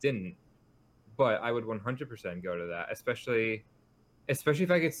I didn't. But I would 100% go to that, especially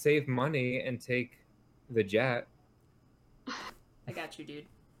if I could save money and take the jet. I got you, dude.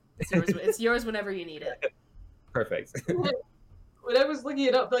 It's yours whenever you need it. Perfect. When I was looking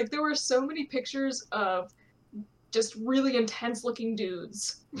it up, like there were so many pictures of just really intense looking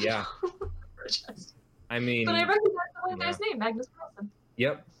dudes. Yeah. I mean, But I recognize the one guy's name, Magnus Carlsen.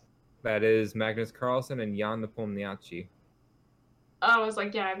 Yep. That is Magnus Carlsen and Jan Nepomniachtchi. I was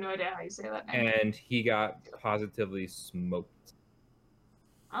like, yeah, I have no idea how you say that name. And he got positively smoked.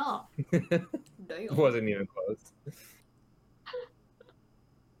 Oh. Damn. Wasn't even close.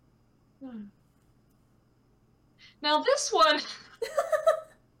 Now this one,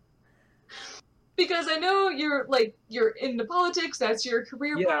 because I know you're into politics, that's your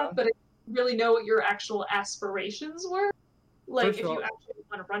career path, but I didn't really know what your actual aspirations were. Like, First if of you all, actually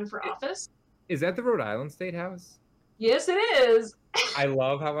want to run for office. Is that the Rhode Island State House? Yes, it is. I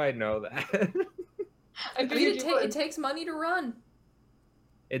love how I know that. I mean, it takes money to run.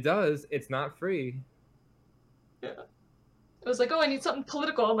 It does. It's not free. Yeah. It was like, oh, I need something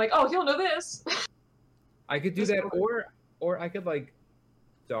political. I'm like, oh, he'll know this. I could do that, or I could like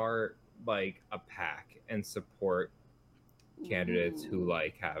start like a PAC and support candidates who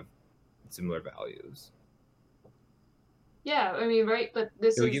like have similar values. Yeah, I mean, right, but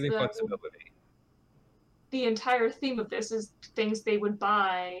this It would is give me flexibility. The entire theme of this is things they would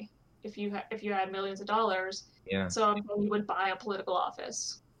buy if you had millions of dollars. Yeah. So you would buy a political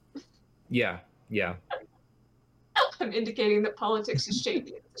office. Yeah. Yeah. I'm indicating that politics is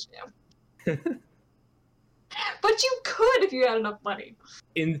shady. It's a sham. But you could if you had enough money.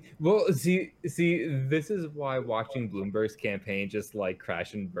 See, this is why watching Bloomberg's campaign just like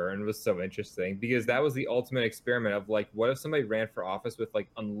crash and burn was so interesting, because that was the ultimate experiment of like, what if somebody ran for office with like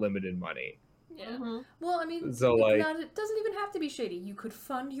unlimited money? Yeah. Well, I mean, So, like- it doesn't even have to be shady. You could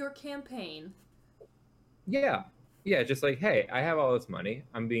fund your campaign. Yeah. Yeah, just like, hey, I have all this money.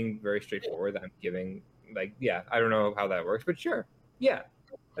 I'm being very straightforward. I'm giving, like, yeah, I don't know how that works, but sure. Yeah,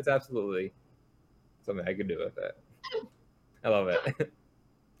 that's absolutely something I could do with it. I love it.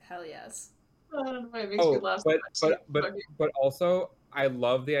 Hell yes. I don't know why it makes me laugh. But also, I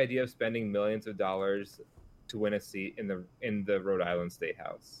love the idea of spending millions of dollars to win a seat in the Rhode Island State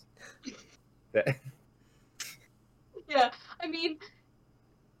House. Yeah, I mean,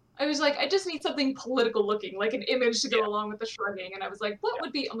 I was like, I just need something political looking, like an image to go along with the shrugging. And I was like, what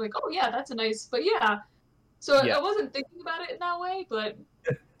would be? I'm like, oh yeah, that's a nice, but yeah. So I wasn't thinking about it in that way, but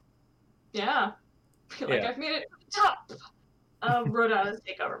yeah. I feel like I've made it to the top of Rhode Island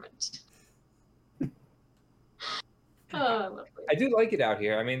state government. Lovely. I do like it out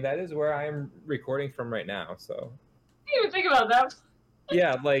here. I mean, that is where I'm recording from right now, so. I didn't even think about that.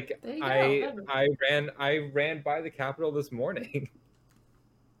 Yeah, like There you go. I ran by the Capitol this morning.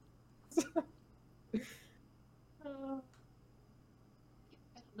 I don't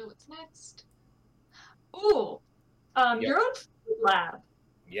know what's next. Ooh, your own food lab.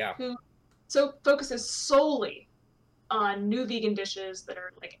 Yeah. Who focuses solely on new vegan dishes that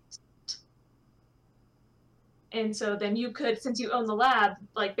are like. And so then you could, since you own the lab,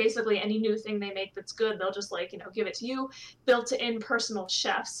 like basically any new thing they make that's good, they'll just like, give it to you. Built-in personal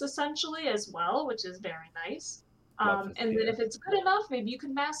chefs essentially as well, which is very nice. And then if it's good enough, maybe you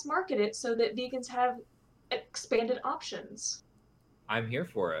can mass market it so that vegans have expanded options. I'm here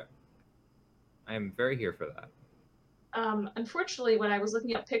for it. I am very here for that. Unfortunately, when I was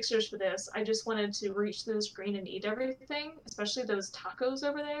looking at pictures for this, I just wanted to reach through the screen and eat everything, especially those tacos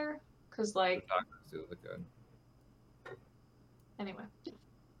over there, because like. The tacos do look good. Anyway.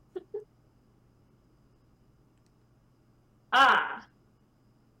 Ah.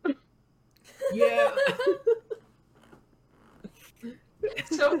 Yeah.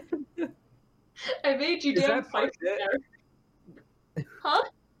 So I made you damn fight there. Huh?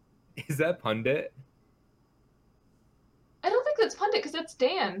 Is that Pundit? I don't think that's Pundit because that's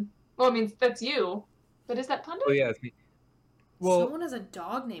Dan. Well, I mean that's you. But is that Pundit? Oh yeah, it's me. Well, someone has a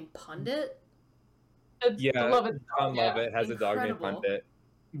dog named Pundit. Yeah, John Lovett has a dog named Incredible. Pundit.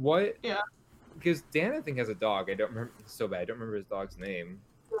 What? Yeah. Because Dan, I think, has a dog. I don't remember. It's so bad. I don't remember his dog's name.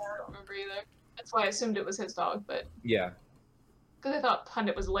 I don't remember either. That's why I assumed it was his dog, but Yeah. Because I thought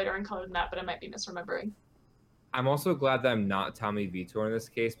Pundit was lighter in color than that, but I might be misremembering. I'm also glad that I'm not Tommy Vitor in this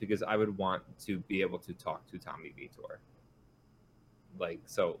case, because I would want to be able to talk to Tommy Vitor. Like,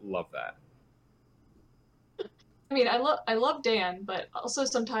 so love that. I mean, I love Dan, but also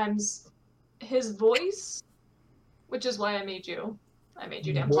sometimes his voice, which is why I made you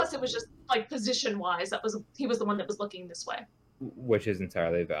Dan. Plus, it was just like position-wise, he was the one that was looking this way. Which is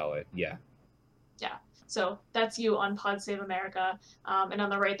entirely valid. Yeah. Yeah. So that's you on Pod Save America, and on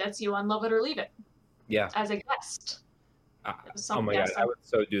the right, that's you on Love It or Leave It. Yeah. As a guest. Oh my god, I would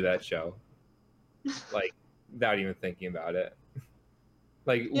so do that show. Like, without even thinking about it.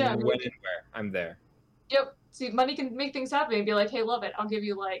 Like, yeah, when and where, I'm there. Yep. See, money can make things happen and be like, hey, love it. I'll give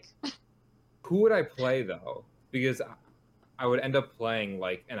you like. Who would I play though? Because I would end up playing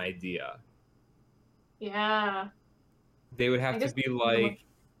like an idea. Yeah. They would have to be like.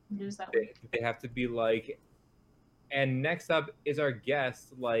 News that they have to be like. And next up is our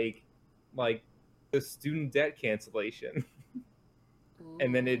guest, like the student debt cancellation.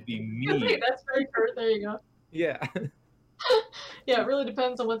 And then it'd be me. Okay, that's very fair. There you go. Yeah. Yeah, it really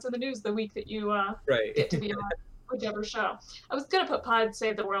depends on what's in the news the week that you right. get to be on whichever show. I was gonna put Pod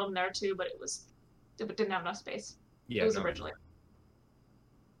Save the World in there too, but it didn't have enough space. Yeah, it was originally.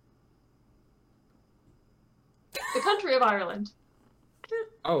 The country of Ireland.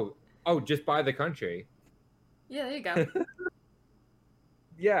 Oh, just buy the country. Yeah, there you go.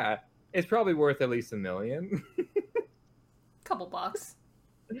 Yeah, it's probably worth at least $1 million. Couple bucks.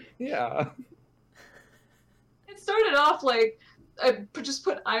 Yeah. It started off like I just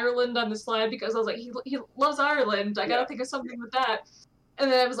put Ireland on the slide because I was like, he loves Ireland. I gotta think of something with that.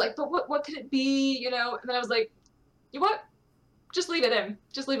 And then I was like, but what could it be? You know? And then I was like, you know what? Just leave it in.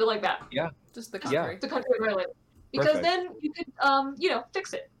 Just leave it like that. Yeah. Just the country. Yeah. The country of Ireland. Because Perfect. then you could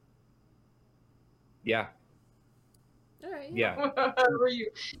fix it. Yeah. All right. Yeah. However you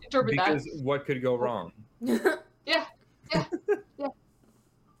interpret because what could go wrong? Yeah.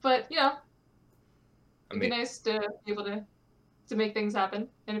 But it'd be nice to be able to make things happen.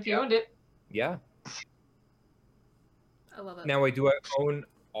 And if you owned it. Yeah. I love it. Now, wait, do I own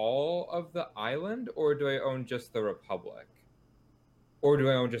all of the island, or do I own just the Republic? Or do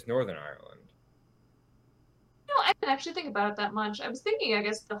I own just Northern Ireland? No, I didn't actually think about it that much. I was thinking, I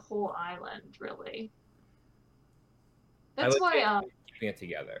guess, the whole island, really. That's why, keeping it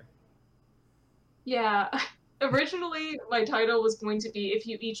together. Yeah. Originally, my title was going to be if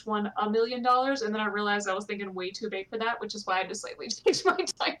you each won $1 million, and then I realized I was thinking way too big for that, which is why I just slightly changed my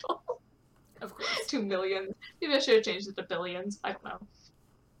title. Of course. To millions. Maybe I should have changed it to billions. I don't know.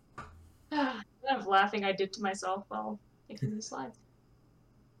 The amount of laughing I did to myself while making these slides.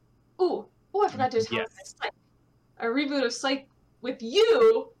 Oh, I forgot to tell you Psych. A reboot of Psych with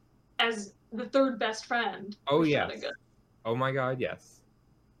you as the third best friend. Oh, yes. Oh my god, yes.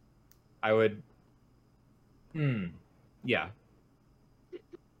 I would... Yeah.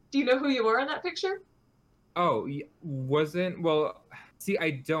 Do you know who you are in that picture? Oh, well, see, I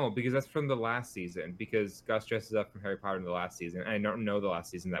don't, because that's from the last season, because Gus dresses up from Harry Potter in the last season, and I don't know the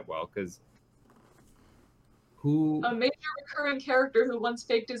last season that well, because A major recurring character who once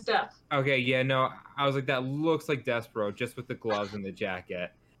faked his death. Okay, yeah, no, I was like, that looks like Despero, just with the gloves and the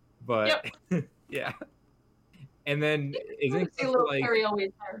jacket, but, yeah. And then, isn't see a little Harry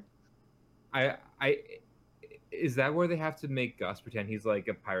always there. Is that where they have to make Gus pretend he's like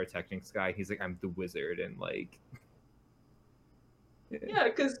a pyrotechnics guy? He's like, I'm the wizard, and like... Yeah,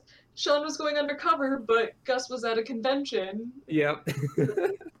 because Sean was going undercover, but Gus was at a convention. Yep.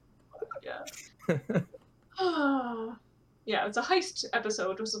 Yeah. Yeah, it's a heist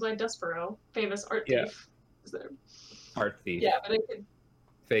episode, which is by Despero, famous art thief. Art thief. Yeah, but I could...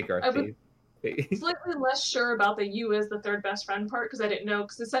 Fake art thief. Slightly less sure about the you as the third best friend part, because I didn't know,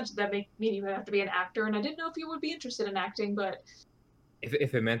 because essentially that mean you would have to be an actor, and I didn't know if you would be interested in acting, but...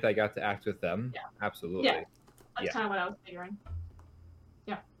 If it meant I got to act with them, absolutely. Yeah, that's kind of what I was figuring.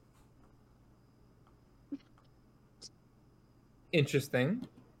 Yeah. Interesting.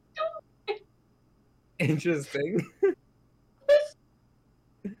 Interesting.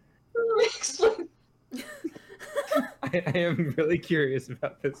 I am really curious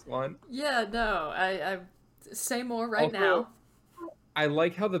about this one. Yeah, no, I say more right Also, now. I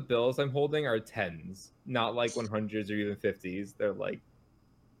like how the bills I'm holding are 10s, not like 100s or even 50s. They're like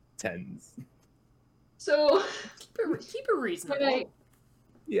 10s. So keep it reasonable.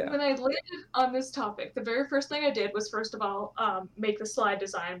 When I landed on this topic, the very first thing I did was, first of all, make the slide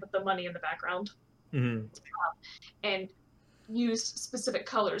design with the money in the background. Mm-hmm. And use specific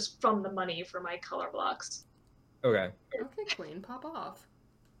colors from the money for my color blocks. Okay. Okay, Queen, pop off.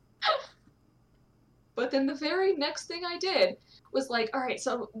 But then the very next thing I did was like, all right,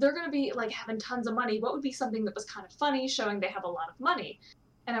 so they're going to be like having tons of money. What would be something that was kind of funny, showing they have a lot of money?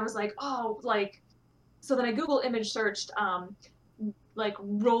 And I was like, oh, like, so then I Google image searched, like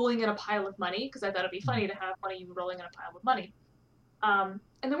rolling in a pile of money, because I thought it'd be funny to have one of you rolling in a pile of money. And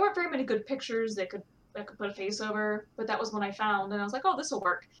there weren't very many good pictures that could put a face over, but that was one I found, and I was like, oh, this will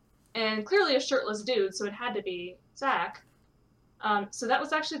work. And clearly a shirtless dude, so it had to be Zach. So that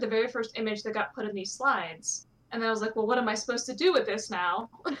was actually the very first image that got put in these slides. And then I was like, well, what am I supposed to do with this now?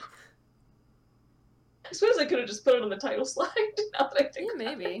 I suppose I could have just put it on the title slide, now that I think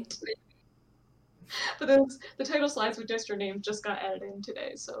Yeah, maybe. But then the title slides with just your name just got added in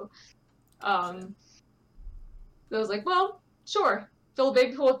today, so I was like, well, sure. Fill a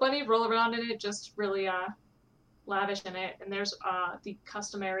big pool with money, roll around in it, just really lavish in it. And there's the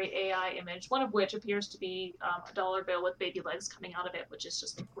customary AI image, one of which appears to be a dollar bill with baby legs coming out of it, which is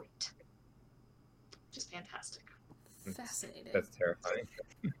just great. Just fantastic. Fascinating. That's terrifying.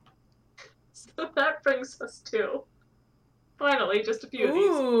 So that brings us to, finally, just a few of these.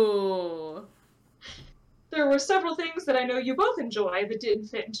 Ooh. There were several things that I know you both enjoy that didn't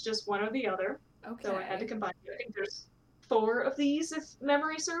fit into just one or the other. Okay. So I had to combine it. I think there's 4 of these, if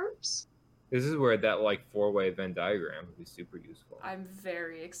memory serves. This is where that like 4-way Venn diagram would be super useful. I'm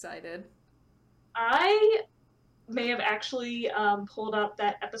very excited. I may have actually pulled up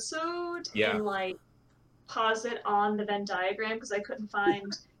that episode and like paused it on the Venn diagram because I couldn't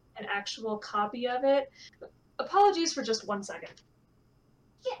find an actual copy of it. Apologies for just 1 second.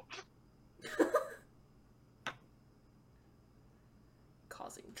 Yeah.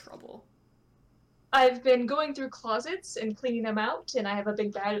 Causing trouble. I've been going through closets and cleaning them out, and I have a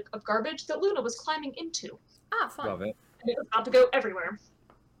big bag of garbage that Luna was climbing into. Ah, fun. Love it. And it was about to go everywhere.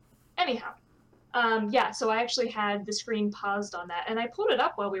 Anyhow, yeah, so I actually had the screen paused on that, and I pulled it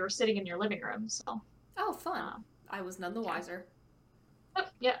up while we were sitting in your living room, so. Oh, fun. I was none the wiser. Oh,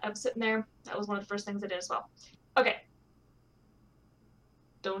 yeah, I was sitting there. That was one of the first things I did as well. Okay.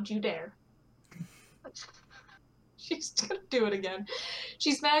 Don't you dare. She's gonna do it again.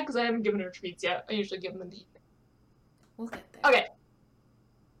 She's mad because I haven't given her treats yet. I usually give them in the evening. We'll get there. Okay.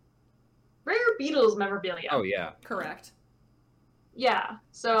 Rare Beatles memorabilia. Oh, yeah. Correct. Yeah,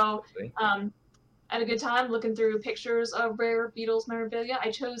 so I had a good time looking through pictures of rare Beatles memorabilia.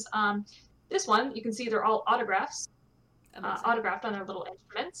 I chose this one. You can see they're all autographs, autographed on their little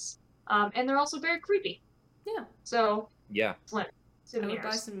instruments, and they're also very creepy. Yeah. So yeah, I would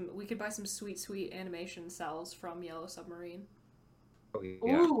buy some. We could buy some sweet animation cells from Yellow Submarine. Oh, yeah.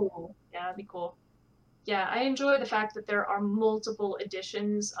 Ooh, yeah, that'd be cool. Yeah, I enjoy the fact that there are multiple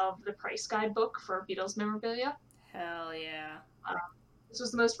editions of the price guide book for Beatles memorabilia. Hell yeah. This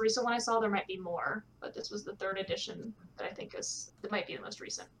was the most recent one I saw. There might be more, but this was the 3rd edition that I think that might be the most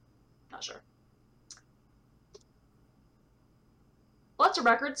recent. Not sure. Lots of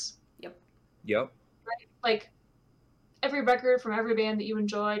records. Yep. Right? Like, every record from every band that you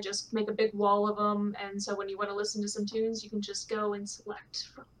enjoy, just make a big wall of them, and so when you want to listen to some tunes, you can just go and select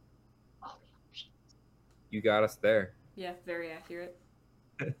from all the options. You got us there. Yeah, very accurate.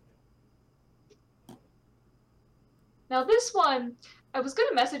 Now this one, I was going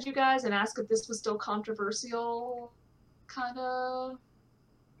to message you guys and ask if this was still controversial, kind of.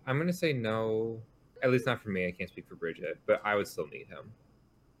 I'm going to say no. At least not for me. I can't speak for Bridget, but I would still meet him.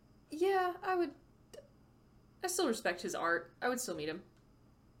 Yeah, I would. I still respect his art. I would still meet him.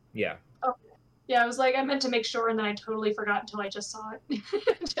 Yeah. Oh, yeah, I was like, I meant to make sure, and then I totally forgot until I just saw it.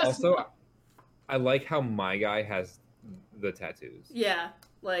 Also, I like how my guy has the tattoos. Yeah,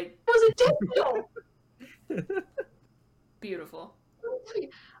 like. It was intentional! Beautiful.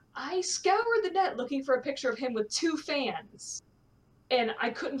 I scoured the net looking for a picture of him with 2 fans, and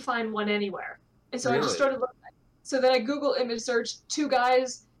I couldn't find one anywhere. And so I just started looking. So then I Google image searched 2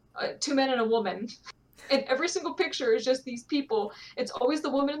 guys, 2 men and a woman. And every single picture is just these people. It's always the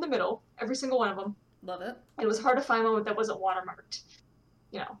woman in the middle, every single one of them. Love it. It was hard to find one that wasn't watermarked,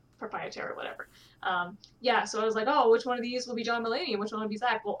 proprietary or whatever. Yeah, so I was like, oh, which one of these will be John Mulaney and which one will be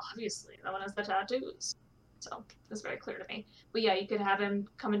Zach? Well, obviously, that one has the tattoos. So it's very clear to me. But yeah, you could have him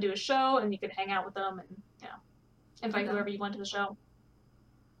come and do a show, and you could hang out with them and, invite whoever you want to the show.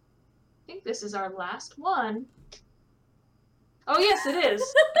 I think this is our last one. Oh, yes, it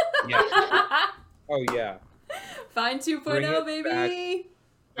is. Yeah. Oh, yeah. Fine 2.0, baby.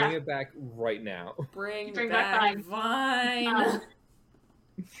 Bring it back right now. Bring back Vine.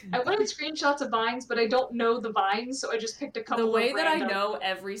 I wanted screenshots of vines, but I don't know the vines, so I just picked a couple. The way of that random. I know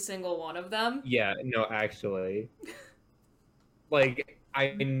every single one of them. Yeah, no, actually.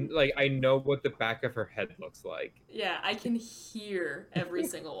 I know what the back of her head looks like. Yeah, I can hear every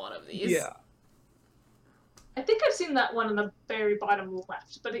single one of these. Yeah. I think I've seen that one on the very bottom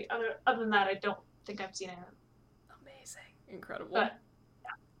left, but other than that, I don't think I've seen it. Amazing. Incredible. But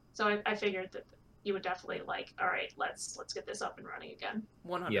yeah, so I figured that you would definitely like, all right, let's get this up and running again.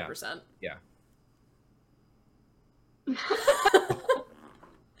 100%. Yeah.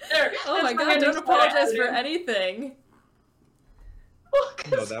 There, Oh my god, don't apologize for anything.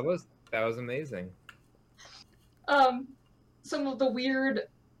 No, that was amazing. Some of the weird,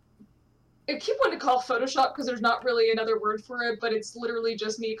 I keep wanting to call Photoshop because there's not really another word for it, but it's literally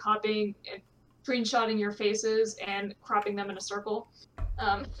just me copying and screenshotting your faces and cropping them in a circle.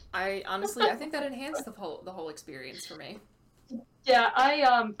 I think that enhanced the whole experience for me. Yeah,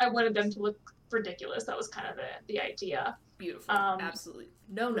 I wanted them to look ridiculous. That was kind of the idea. Beautiful. Absolutely.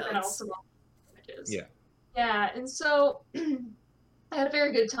 No notes. Images. Yeah. Yeah, and so I had a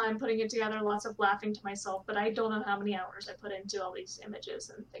very good time putting it together, lots of laughing to myself, but I don't know how many hours I put into all these images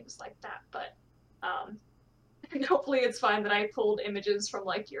and things like that. But and hopefully it's fine that I pulled images from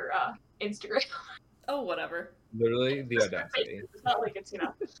like your Instagram. Oh, whatever. Literally the audacity. It's not like it's,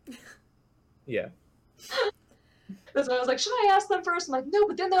 Yeah. That's why I was like, should I ask them first? I'm like, no,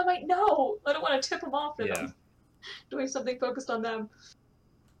 but then they might know. I don't want to tip them off for them doing something focused on them.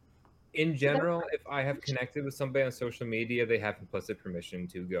 In general, if I have connected with somebody on social media, they have implicit permission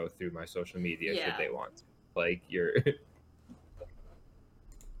to go through my social media should they want to. Like, you're...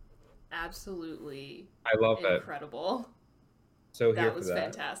 Absolutely. I love it. Incredible. So that was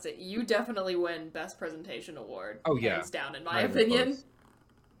fantastic. You definitely win Best Presentation Award. Oh, yeah. Hands down, in my opinion.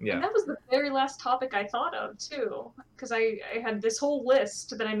 Yeah. And that was the very last topic I thought of, too. Because I had this whole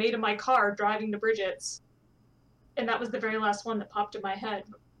list that I made in my car driving to Bridget's. And that was the very last one that popped in my head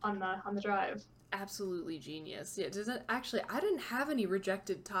on the drive. Absolutely genius. Yeah, actually, I didn't have any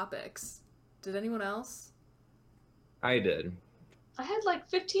rejected topics. Did anyone else? I did. I had like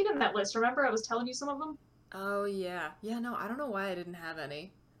 15 on that list. Remember I was telling you some of them? Oh, yeah. Yeah, no, I don't know why I didn't have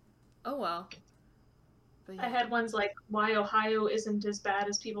any. Oh, well. But yeah. I had ones like why Ohio isn't as bad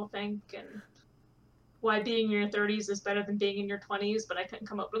as people think, and why being in your 30s is better than being in your 20s, but I couldn't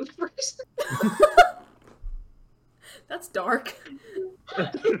come up with a reason. That's dark.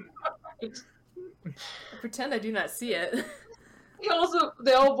 I pretend I do not see it.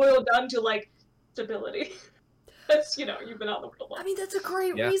 They all boil down to, like, stability. That's, you've been out in the world long. I mean, that's a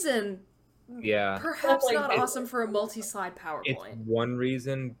great reason. Yeah. Perhaps not awesome for a multi-slide PowerPoint. It's one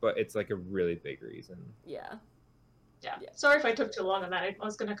reason, but it's like a really big reason. Yeah. Yeah. Sorry if I took too long on that. I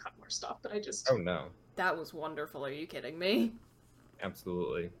was going to cut more stuff, but I just... Oh, no. That was wonderful. Are you kidding me?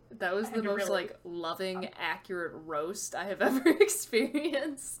 Absolutely. That was the most, loving, accurate roast I have ever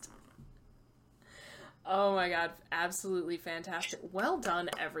experienced. Oh my god. Absolutely fantastic. Well done,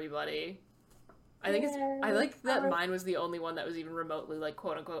 everybody. I like that mine was the only one that was even remotely,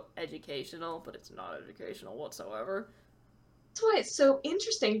 quote-unquote, educational, but it's not educational whatsoever. That's why it's so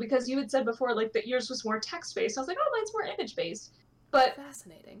interesting, because you had said before, that yours was more text-based. I was like, oh, mine's more image-based. But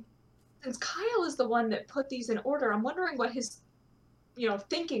fascinating. Since Kyle is the one that put these in order, I'm wondering what his,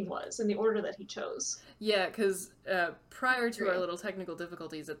 thinking was in the order that he chose. Yeah, because prior to our little technical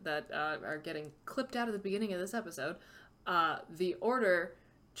difficulties that are getting clipped out at the beginning of this episode, the order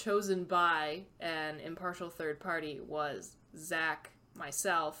chosen by an impartial third party was Zach,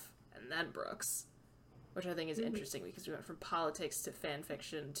 myself, and then Brooks, which I think is interesting because we went from politics to fan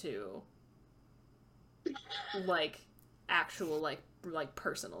fiction to actual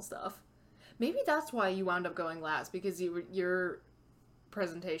personal stuff. Maybe that's why you wound up going last, because your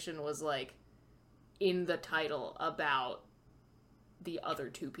presentation was in the title about the other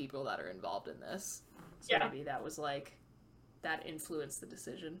two people that are involved in this. So maybe that was that influenced the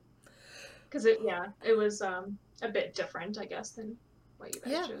decision. Because it was a bit different, I guess, than what you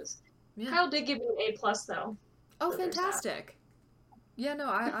guys chose. Yeah. Kyle did give me an A+ though. Oh, so fantastic! Yeah, no,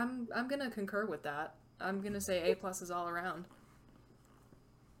 I'm gonna concur with that. I'm gonna say A+ is all around.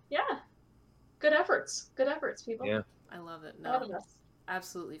 Yeah, good efforts, people. Yeah, I love it. No,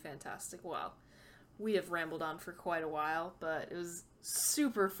 absolutely fantastic. Wow, we have rambled on for quite a while, but it was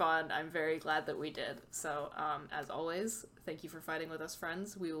super fun. I'm very glad that we did. So, as always, thank you for fighting with us,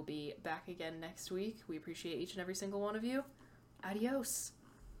 friends. We will be back again next week. We appreciate each and every single one of you. Adios.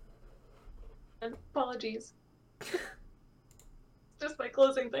 And apologies. Just my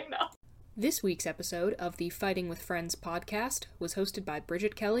closing thing now. This week's episode of the Fighting with Friends podcast was hosted by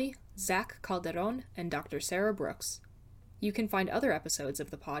Bridget Kelly, Zach Calderon, and Dr. Sarah Brooks. You can find other episodes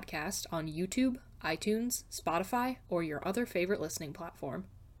of the podcast on YouTube, iTunes, Spotify, or your other favorite listening platform.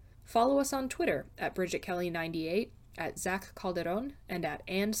 Follow us on Twitter at BridgetKelly98, at Zach Calderon, and at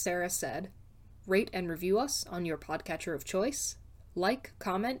AndSarahSaid. Rate and review us on your podcatcher of choice. Like,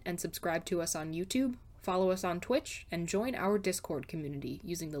 comment, and subscribe to us on YouTube. follow us on Twitch, and join our Discord community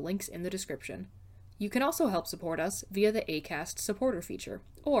using the links in the description. You can also help support us via the Acast supporter feature,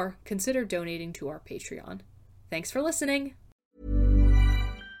 or consider donating to our Patreon. Thanks for listening!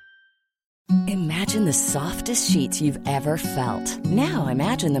 Imagine the softest sheets you've ever felt. Now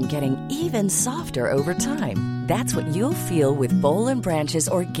imagine them getting even softer over time. That's what you'll feel with Boll & Branch's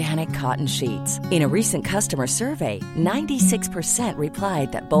organic cotton sheets. In a recent customer survey, 96%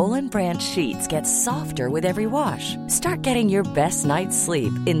 replied that Boll & Branch sheets get softer with every wash. Start getting your best night's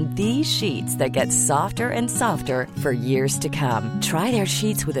sleep in these sheets that get softer and softer for years to come. Try their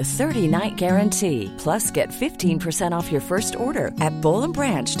sheets with a 30-night guarantee. Plus, get 15% off your first order at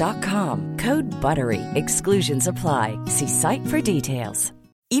bollandbranch.com. Code BUTTERY. Exclusions apply. See site for details.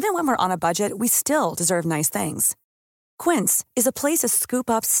 Even when we're on a budget, we still deserve nice things. Quince is a place to scoop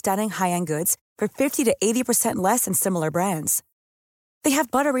up stunning high-end goods for 50 to 80% less than similar brands. They have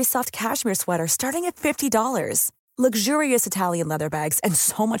buttery soft cashmere sweaters starting at $50, luxurious Italian leather bags, and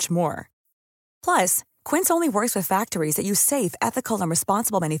so much more. Plus, Quince only works with factories that use safe, ethical, and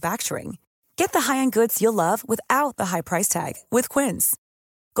responsible manufacturing. Get the high-end goods you'll love without the high price tag with Quince.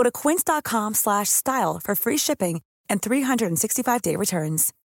 Go to quince.com/style for free shipping and 365-day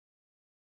returns.